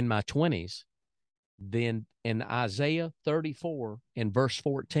 in my 20s, then in Isaiah 34 in verse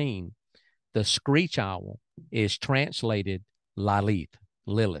 14, the screech owl is translated Lilith.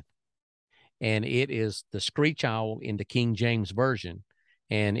 And it is the screech owl in the King James Version,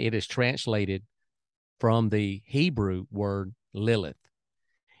 and it is translated from the Hebrew word Lilith.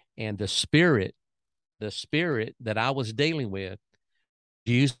 And the spirit that I was dealing with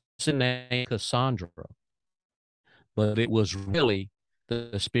used the name Cassandra, but it was really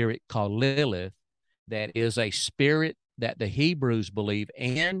the spirit called Lilith, that is a spirit that the Hebrews believe,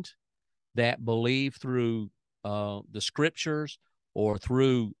 and that believe through the scriptures or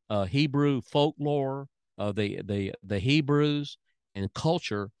through Hebrew folklore of the Hebrews and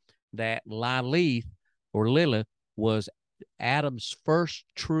culture, that Lilith or Lilith was Adam's first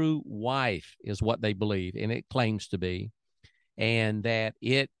true wife, is what they believe, and it claims to be, and that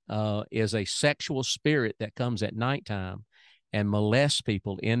it is a sexual spirit that comes at nighttime and molests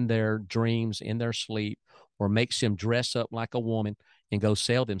people in their dreams, in their sleep, or makes them dress up like a woman and go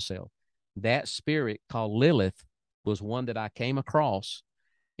sell themselves. That spirit called Lilith was one that I came across,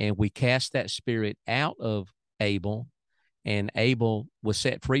 and we cast that spirit out of Abel, and Abel was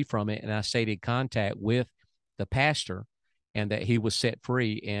set free from it. And I stayed in contact with the pastor, and that he was set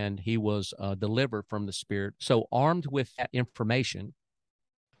free, and he was delivered from the spirit. So armed with that information,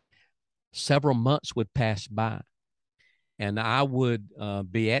 several months would pass by, and I would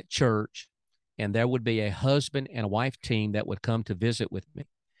be at church, and there would be a husband and a wife team that would come to visit with me.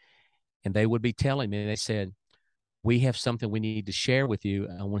 And they would be telling me, they said, we have something we need to share with you.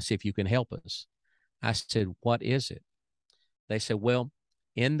 I want to see if you can help us. I said, what is it? They said, well,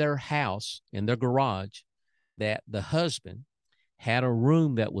 in their house, in their garage, that the husband had a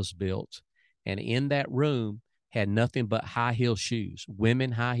room that was built, and in that room had nothing but high heel shoes,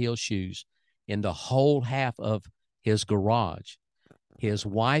 women high heel shoes, in the whole half of his garage. His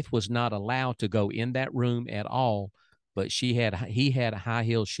wife was not allowed to go in that room at all, but he had high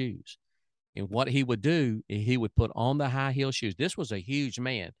heel shoes. And what he would do, he would put on the high heel shoes. This was a huge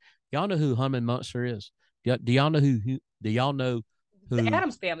man. Y'all know who Herman Munster is? Do y'all know who? Do y'all know who? The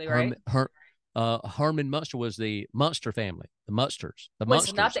Addams family, right? Herman Munster was the Munster family, the Munsters. The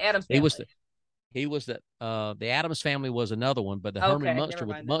Munsters. Not the Addams family. He was the Addams family was another one, but the Herman Munster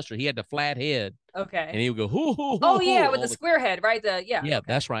was the Munster. He had the flat head. Okay. And he would go, hoo, hoo, hoo. Oh, yeah, with the square head, right? Yeah, okay.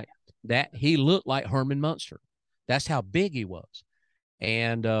 That's right. That he looked like Herman Munster. That's how big he was.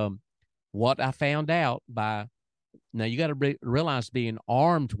 And what I found out now you got to realize, being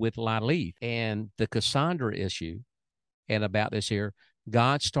armed with Lilith and the Cassandra issue, and about this here,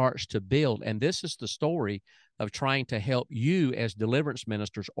 God starts to build. And this is the story of trying to help you as deliverance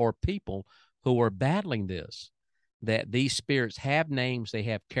ministers or people who are battling this, that these spirits have names, they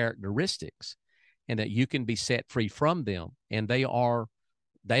have characteristics, and that you can be set free from them. And they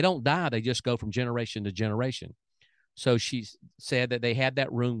don't die. They just go from generation to generation. So she said that they had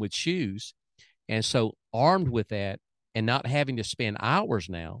that room with shoes. And so armed with that and not having to spend hours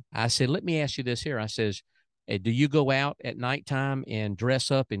now, I said, let me ask you this here. I says, do you go out at nighttime and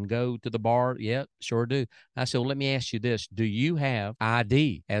dress up and go to the bar? Yeah, sure do. I said, well, let me ask you this. Do you have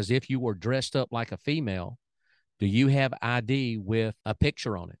ID, as if you were dressed up like a female? Do you have ID with a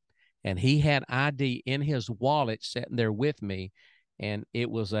picture on it? And he had ID in his wallet sitting there with me. And it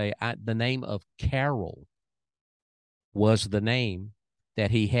was the name of Carol was the name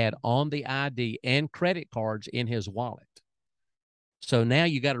that he had on the ID, and credit cards in his wallet. So now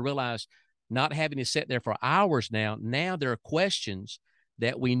you got to realize, not having to sit there for hours now there are questions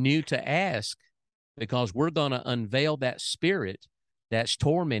that we knew to ask, because we're going to unveil that spirit that's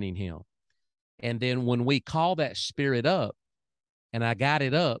tormenting him. And then when we call that spirit up, and I got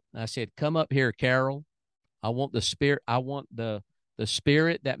it up, I said, come up here, Carol. I want the spirit. I want the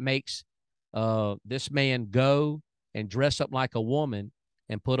spirit that makes this man go and dress up like a woman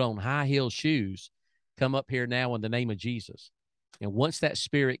and put on high heel shoes, come up here now in the name of Jesus. And once that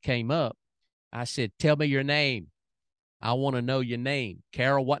spirit came up, I said, tell me your name. I want to know your name.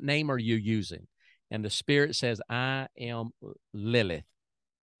 Carol, what name are you using? And the spirit says, I am Lilith.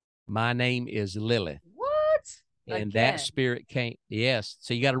 My name is Lilith. What? And Again. that spirit came. Yes.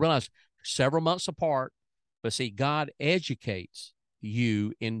 So you got to realize several months apart, but see, God educates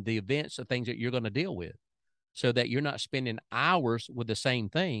you in the events of things that you're going to deal with so that you're not spending hours with the same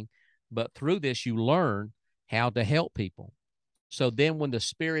thing, but through this, you learn how to help people. So then when the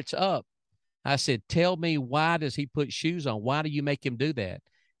spirit's up, I said, tell me, why does he put shoes on? Why do you make him do that?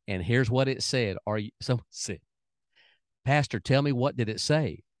 And here's what it said. Someone said, Pastor, tell me, what did it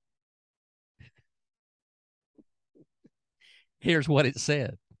say? Here's what it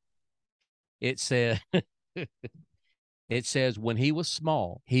said. It said, it says when he was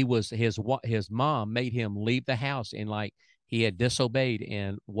small, his mom made him leave the house, and like he had disobeyed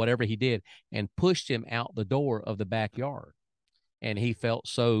and whatever he did, and pushed him out the door of the backyard. And he felt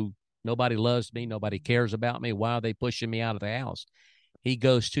so, nobody loves me, nobody cares about me. Why are they pushing me out of the house? He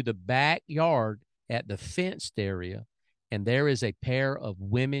goes to the backyard at the fenced area, and there is a pair of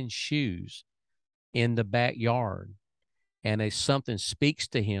women's shoes in the backyard. And something speaks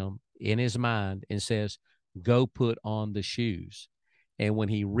to him in his mind and says, go put on the shoes. And when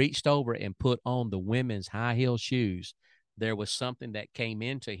he reached over and put on the women's high heel shoes, there was something that came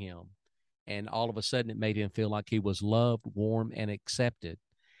into him. And all of a sudden, it made him feel like he was loved, warm, and accepted.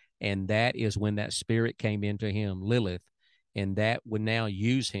 And that is when that spirit came into him, Lilith. And that would now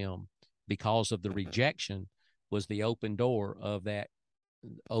use him because of the rejection was the open door of that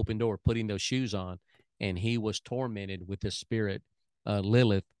open door, putting those shoes on. And he was tormented with the spirit,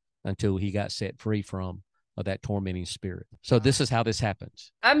 Lilith, until he got set free from that tormenting spirit. So this is how this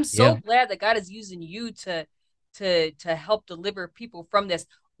happens. I'm so glad that God is using you to help deliver people from this.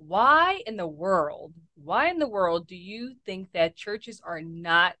 Why in the world do you think that churches are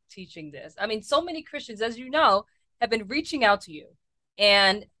not teaching this? I mean, so many Christians, as you know, have been reaching out to you,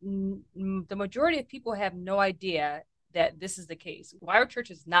 and the majority of people have no idea that this is the case. Why are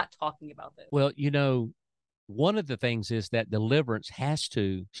churches not talking about this? Well, one of the things is that deliverance has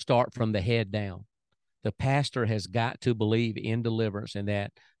to start from the head down. The pastor has got to believe in deliverance and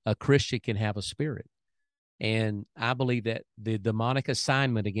that a Christian can have a spirit. And I believe that the demonic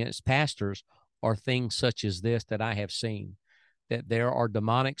assignment against pastors are things such as this that I have seen, that there are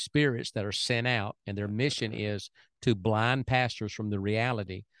demonic spirits that are sent out, and their mission is to blind pastors from the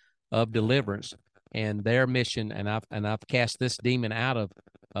reality of deliverance. And their mission, and I've cast this demon out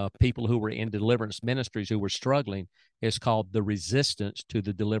of people who were in deliverance ministries who were struggling, is called the resistance to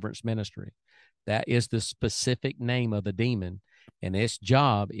the deliverance ministry. That is the specific name of the demon, and its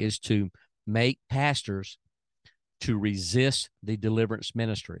job is to make pastors to resist the deliverance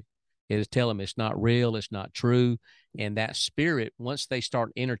ministry. It is tell them it's not real, it's not true. And that spirit, once they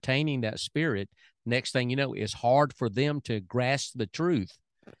start entertaining that spirit, next thing you know, it's hard for them to grasp the truth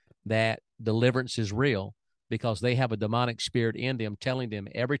that deliverance is real, because they have a demonic spirit in them telling them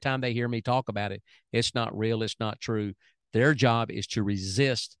every time they hear me talk about it, it's not real, it's not true. Their job is to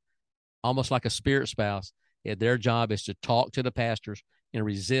resist, almost like a spirit spouse. Their job is to talk to the pastors and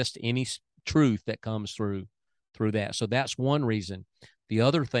resist any truth that comes through that. So that's one reason. The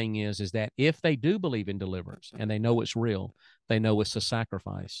other thing is that if they do believe in deliverance and they know it's real, they know it's a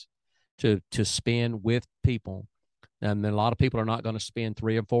sacrifice to spend with people. And a lot of people are not going to spend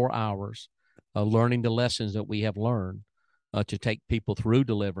 3 or 4 hours learning the lessons that we have learned to take people through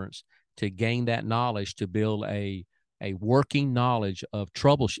deliverance, to gain that knowledge, to build a working knowledge of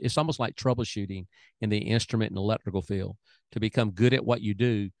troubleshooting. It's almost like troubleshooting in the instrument and electrical field. To become good at what you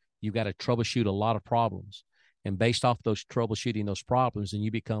do, you've got to troubleshoot a lot of problems. And based off those troubleshooting those problems, and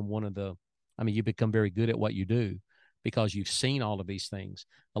you become you become very good at what you do because you've seen all of these things.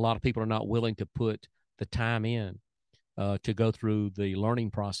 A lot of people are not willing to put the time in to go through the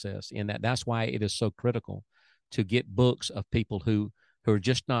learning process. And that's why it is so critical to get books of people who are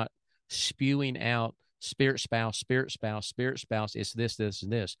just not spewing out spirit spouse, it's this, this,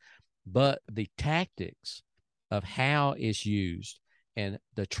 and this, but the tactics of how it's used and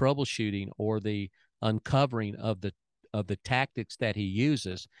the troubleshooting or the uncovering of the tactics that he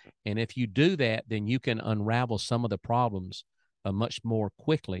uses. And if you do that, then you can unravel some of the problems much more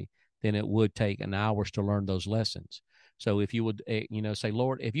quickly than it would take an hours to learn those lessons. So if you would, say,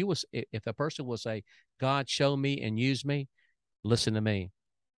 Lord, if a person will say, God, show me and use me, listen to me.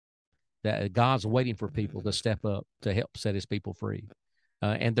 That God's waiting for people to step up to help set his people free.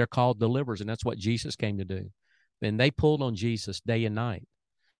 And they're called deliverers, and that's what Jesus came to do. And they pulled on Jesus day and night.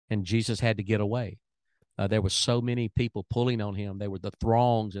 and Jesus had to get away. There were so many people pulling on him. They were the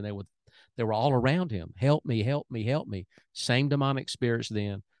throngs, and they were all around him. Help me, help me, help me. Same demonic spirits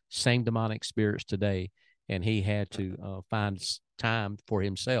then, same demonic spirits today. And he had to find time for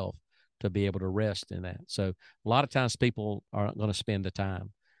himself to be able to rest in that. So a lot of times people aren't going to spend the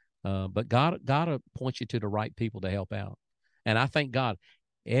time. But God will point you to the right people to help out. And I thank God.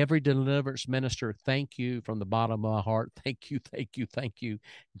 Every deliverance minister, thank you from the bottom of my heart. Thank you, thank you, thank you.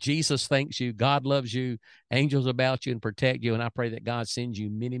 Jesus thanks you. God loves you. Angels about you and protect you. And I pray that God sends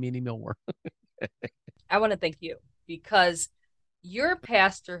you many, many more. I want to thank you because you're a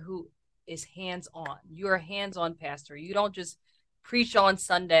pastor who is hands-on. You're a hands-on pastor. You don't just preach on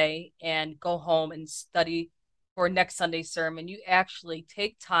Sunday and go home and study for next Sunday's sermon. You actually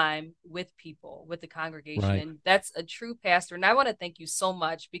take time with people, with the congregation. Right. And that's a true pastor. And I want to thank you so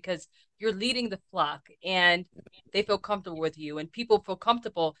much because you're leading the flock and they feel comfortable with you and people feel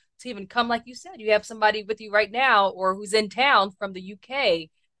comfortable to even come. Like you said, you have somebody with you right now or who's in town from the UK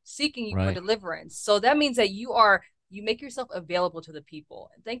seeking you for Right. deliverance. So that means that you make yourself available to the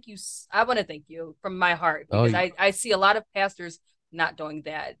people. Thank you. I want to thank you from my heart Oh, because I see a lot of pastors not doing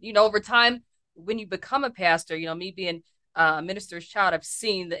that. Over time, when you become a pastor, me being a minister's child, I've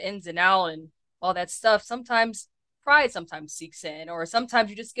seen the ins and out and all that stuff. Sometimes pride sometimes seeks in, or sometimes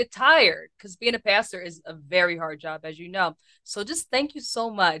you just get tired because being a pastor is a very hard job, as you know. So just thank you so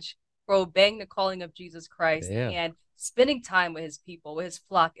much for obeying the calling of Jesus Christ yeah. and spending time with his people, with his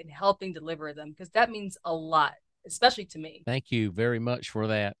flock, and helping deliver them because that means a lot, especially to me. Thank you very much for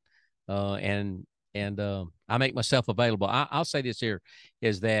that. And I make myself available. I'll say this here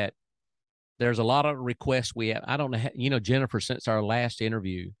is that there's a lot of requests we have. I don't know, Jennifer, since our last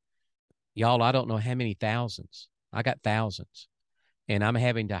interview, y'all, I don't know how many thousands. I got thousands, and I'm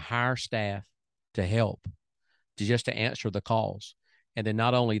having to hire staff to help to answer the calls. And then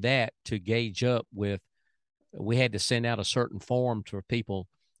not only that, to gauge up with, we had to send out a certain form to people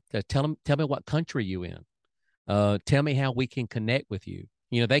to tell me what country you in. Tell me how we can connect with you.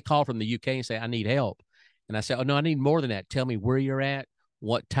 They call from the UK and say, I need help. And I say, oh, no, I need more than that. Tell me where you're at.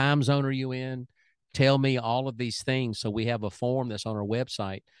 What time zone are you in? Tell me all of these things. So we have a form that's on our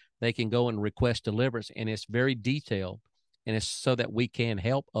website. They can go and request deliverance, and it's very detailed, and it's so that we can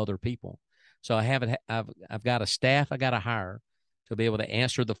help other people. So I've got a staff I got to hire to be able to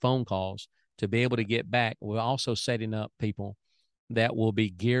answer the phone calls, to be able to get back. We're also setting up people that will be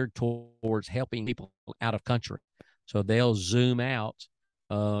geared towards helping people out of country. So they'll zoom out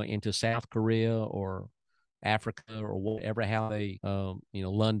into South Korea or Africa or whatever, how they,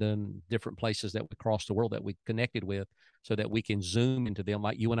 London, different places that we cross the world that we connected with, so that we can zoom into them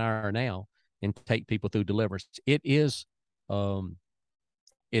like you and I are now and take people through deliverance. It is a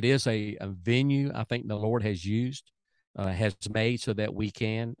venue I think the Lord has used, has made so that we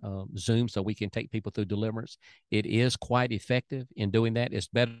can Zoom, so we can take people through deliverance. It is quite effective in doing that. It's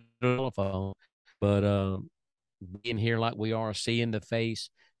better than a phone, but being here like we are, seeing the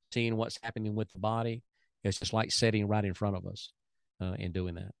face, seeing what's happening with the body, it's just like sitting right in front of us and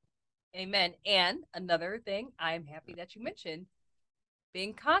doing that. Amen. And another thing, I am happy that you mentioned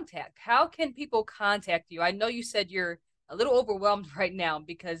being contact. How can people contact you? I know you said you're a little overwhelmed right now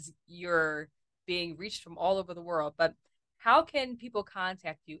because you're being reached from all over the world, but how can people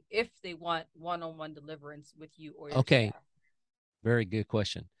contact you if they want one-on-one deliverance with you or your Okay, staff? very good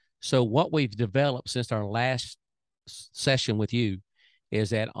question. So what we've developed since our last session with you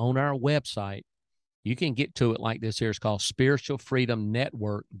is that on our website, you can get to it like this here. It's called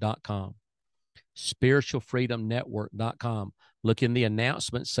spiritualfreedomnetwork.com. Spiritualfreedomnetwork.com. Look in the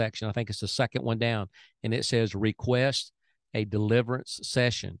announcement section. I think it's the second one down, and it says request a deliverance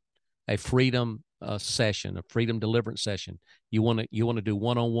session, a freedom session, a freedom deliverance session. You want to do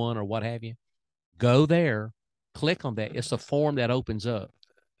one-on-one or what have you? Go there, click on that. It's a form that opens up.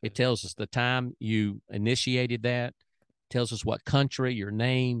 It tells us the time you initiated that, tells us what country, your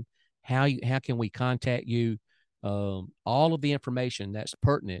name, how can we contact you, all of the information that's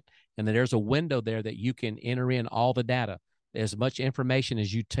pertinent. And then there's a window there that you can enter in all the data. As much information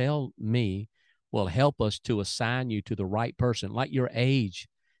as you tell me will help us to assign you to the right person. Like your age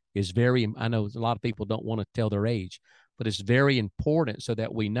is I know a lot of people don't want to tell their age, but it's very important so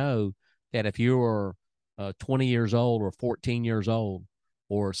that we know that if you're 20 years old or 14 years old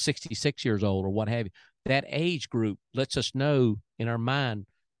or 66 years old or what have you, that age group lets us know in our mind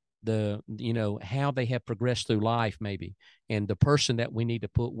how they have progressed through life maybe, and the person that we need to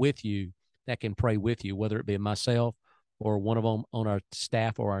put with you that can pray with you, whether it be myself or one of them on our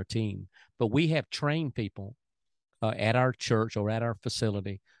staff or our team. But we have trained people at our church or at our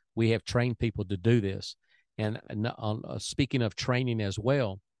facility. We have trained people to do this. And speaking of training as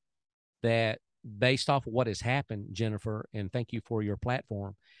well, that based off of what has happened, Jennifer, and thank you for your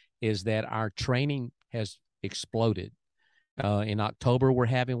platform, is that our training has exploded. In October, we're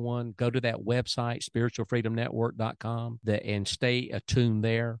having one. Go to that website, spiritualfreedomnetwork.com, and stay attuned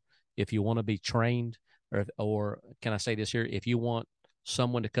there if you want to be trained, or can I say this here? If you want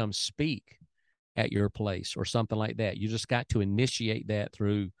someone to come speak at your place or something like that, you just got to initiate that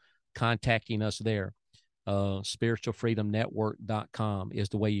through contacting us there. Spiritualfreedomnetwork.com is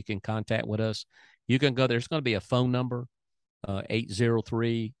the way you can contact with us. You can go there. There's going to be a phone number,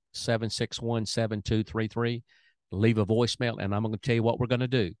 803-761-7233. Leave a voicemail, and I'm going to tell you what we're going to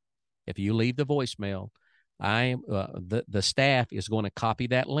do. If you leave the voicemail, the staff is going to copy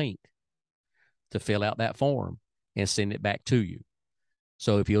that link to fill out that form and send it back to you.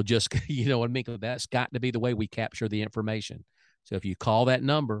 So if you'll just, you know what I mean, that's got to be the way we capture the information. So if you call that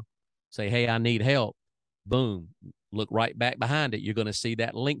number, say, hey, I need help, boom, look right back behind it. You're going to see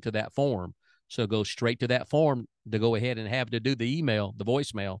that link to that form. So go straight to that form to go ahead and have to do the email, the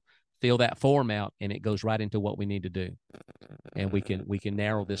voicemail, fill that form out, and it goes right into what we need to do. And we can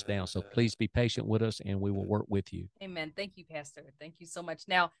narrow this down. So please be patient with us, and we will work with you. Amen. Thank you, Pastor. Thank you so much.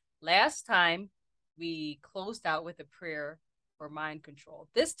 Now, last time we closed out with a prayer for mind control.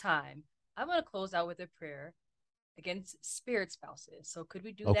 This time, I'm going to close out with a prayer against spirit spouses. So could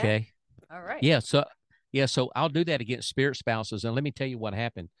we do that? Okay. All right. Yeah. So I'll do that against spirit spouses. And let me tell you what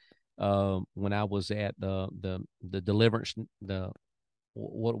happened when I was at the deliverance,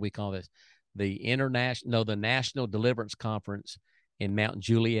 what do we call this? The National Deliverance Conference in Mount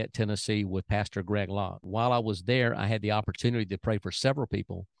Juliet, Tennessee, with Pastor Greg Locke. While I was there, I had the opportunity to pray for several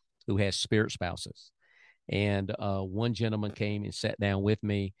people who had spirit spouses. And one gentleman came and sat down with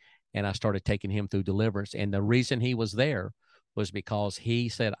me, and I started taking him through deliverance. And the reason he was there was because he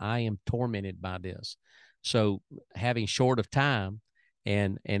said, I am tormented by this. So having short of time,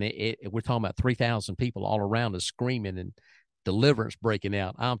 and we're talking about 3,000 people all around us screaming and deliverance breaking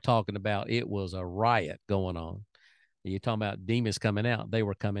out. I'm talking about it was a riot going on. You're talking about demons coming out. They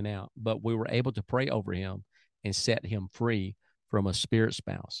were coming out. But we were able to pray over him and set him free from a spirit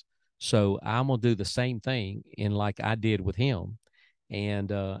spouse. So I'm going to do the same thing like I did with him.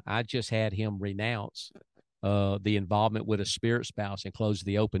 And I just had him renounce the involvement with a spirit spouse and close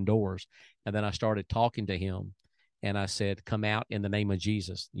the open doors. And then I started talking to him, and I said, come out in the name of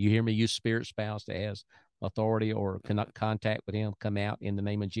Jesus. You hear me? Use spirit spouse that has authority or cannot contact with him, come out in the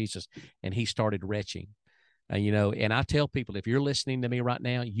name of Jesus. And he started retching. And I tell people, if you're listening to me right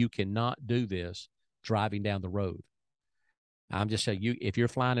now, you cannot do this driving down the road. I'm just saying, if you're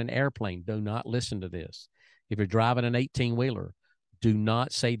flying an airplane, do not listen to this. If you're driving an 18-wheeler, do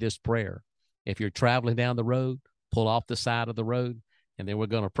not say this prayer. If you're traveling down the road, pull off the side of the road, and then we're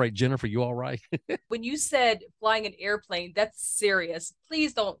going to pray. Jennifer, you all right? When you said flying an airplane, that's serious.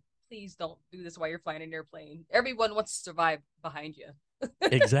 Please don't do this while you're flying an airplane. Everyone wants to survive behind you.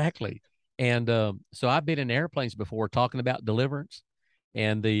 Exactly. And so I've been in airplanes before talking about deliverance,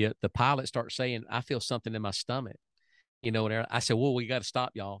 and the pilot starts saying, I feel something in my stomach. And I said, well, we got to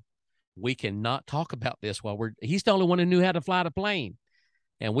stop, y'all. We cannot talk about this he's the only one who knew how to fly the plane.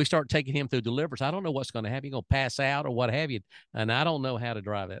 And we start taking him through deliverance. I don't know what's going to happen. You're going to pass out or what have you. And I don't know how to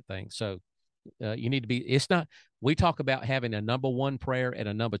drive that thing. So you need to we talk about having a number one prayer and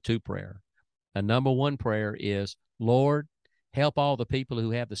a number two prayer. A number one prayer is, Lord, help all the people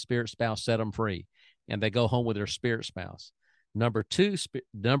who have the spirit spouse, set them free. And they go home with their spirit spouse. Number two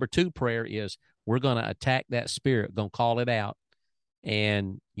prayer is, we're going to attack that spirit, going to call it out.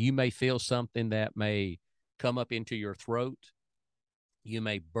 And you may feel something that may come up into your throat. You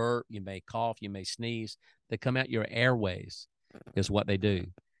may burp, you may cough, you may sneeze. They come out your airways is what they do.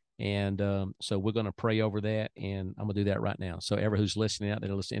 And so we're going to pray over that, and I'm going to do that right now. So everyone who's listening out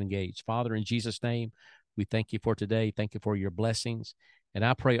there, let's engage. Father, in Jesus' name, we thank you for today. Thank you for your blessings. And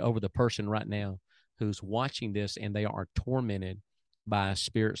I pray over the person right now who's watching this and they are tormented by a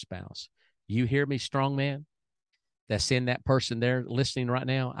spirit spouse. You hear me, strong man? That's in that person there listening right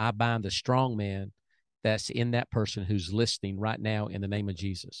now. I bind the strong man that's in that person who's listening right now in the name of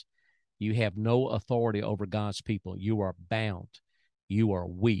Jesus. You have no authority over God's people. You are bound. You are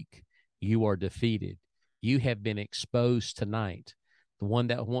weak. You are defeated. You have been exposed tonight. The one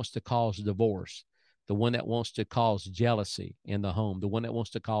that wants to cause divorce, the one that wants to cause jealousy in the home, the one that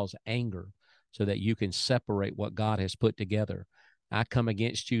wants to cause anger so that you can separate what God has put together. I come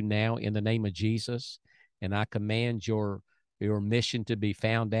against you now in the name of Jesus, and I command your mission to be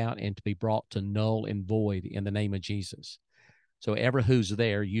found out and to be brought to null and void in the name of Jesus. So ever who's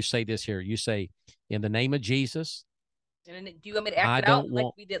there, you say this here. You say, in the name of Jesus. And do you want me to act it out like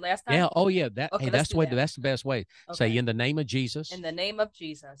we did last time? Yeah. Oh, yeah. That's the way. That's the best way. Okay. Say, in the name of Jesus. In the name of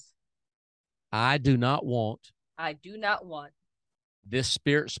Jesus. I do not want I do not want this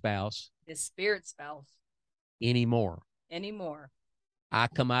spirit spouse this spirit spouse anymore. anymore. I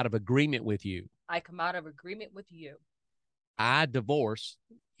come out of agreement with you. I come out of agreement with you. I divorce.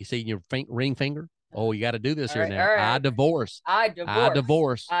 You see your ring finger? Oh, you got to do this All here right, now. all I right. divorce. I I divorce.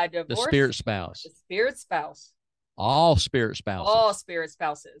 divorce I the divorce spirit spouse. the spirit spouse. All spirit All spouses. spirit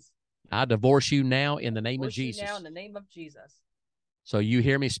spouses. I divorce you now in the name of Divorce you now in Jesus. the name of Jesus. So you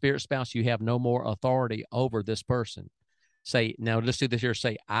hear me, spirit spouse, you have no more authority over this person. Say, now let's do this here.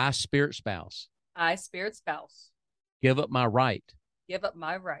 Say, I, spirit spouse, I, spirit spouse, give up my right give up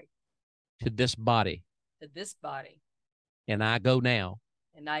my right to this body, to this body, and I go now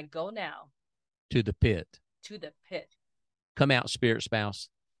and I go now to the pit. to the pit. Come out, spirit spouse.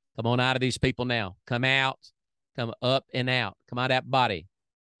 Come on out of these people now. Come out. Come up and out. Come out of that body.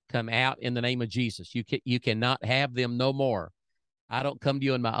 Come out in the name of Jesus. You cannot have them no more. I don't come to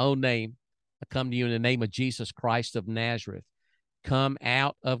you in my own name. I come to you in the name of Jesus Christ of Nazareth. Come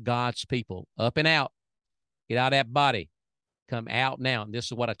out of God's people. Up and out. Get out of that body. Come out now. And this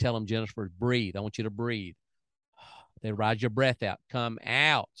is what I tell them, Jennifer, breathe. I want you to breathe. Then ride your breath out. Come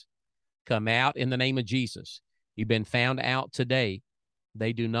out. Come out in the name of Jesus. You've been found out today.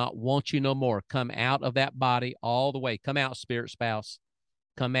 They do not want you no more. Come out of that body all the way. Come out, spirit spouse.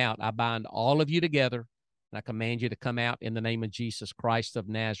 Come out. I bind all of you together, and I command you to come out in the name of Jesus Christ of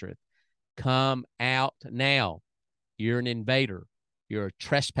Nazareth. Come out now. You're an invader. You're a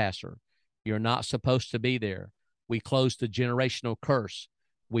trespasser. You're not supposed to be there. We close the generational curse.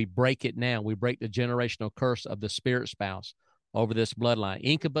 We break it now. We break the generational curse of the spirit spouse over this bloodline.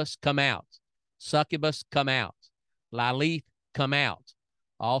 Incubus, come out. Succubus, come out. Lilith, come out.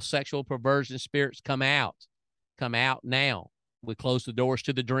 All sexual perversion spirits, come out. Come out now. We close the doors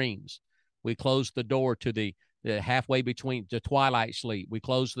to the dreams. We close the door to the halfway between the twilight sleep. We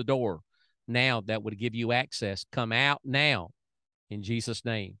close the door now that would give you access. Come out now in Jesus'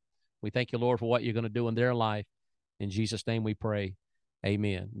 name. We thank you, Lord, for what you're going to do in their life. In Jesus' name we pray.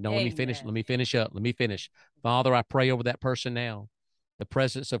 Amen. No, let me finish. Let me finish up. Let me finish. Father, I pray over that person now. The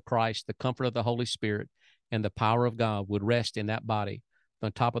presence of Christ, the comfort of the Holy Spirit, and the power of God would rest in that body from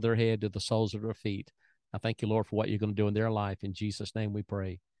the top of their head to the soles of their feet. I thank you, Lord, for what you're going to do in their life. In Jesus' name we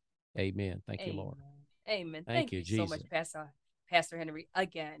pray. Amen. Thank you, Lord. Amen. Thank you Jesus. so much, Pastor Henry.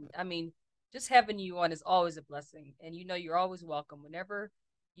 Again, I mean, just having you on is always a blessing. And you know you're always welcome. Whenever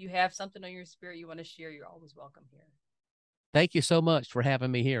you have something on your spirit you want to share, you're always welcome here. Thank you so much for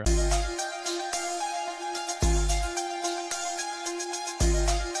having me here.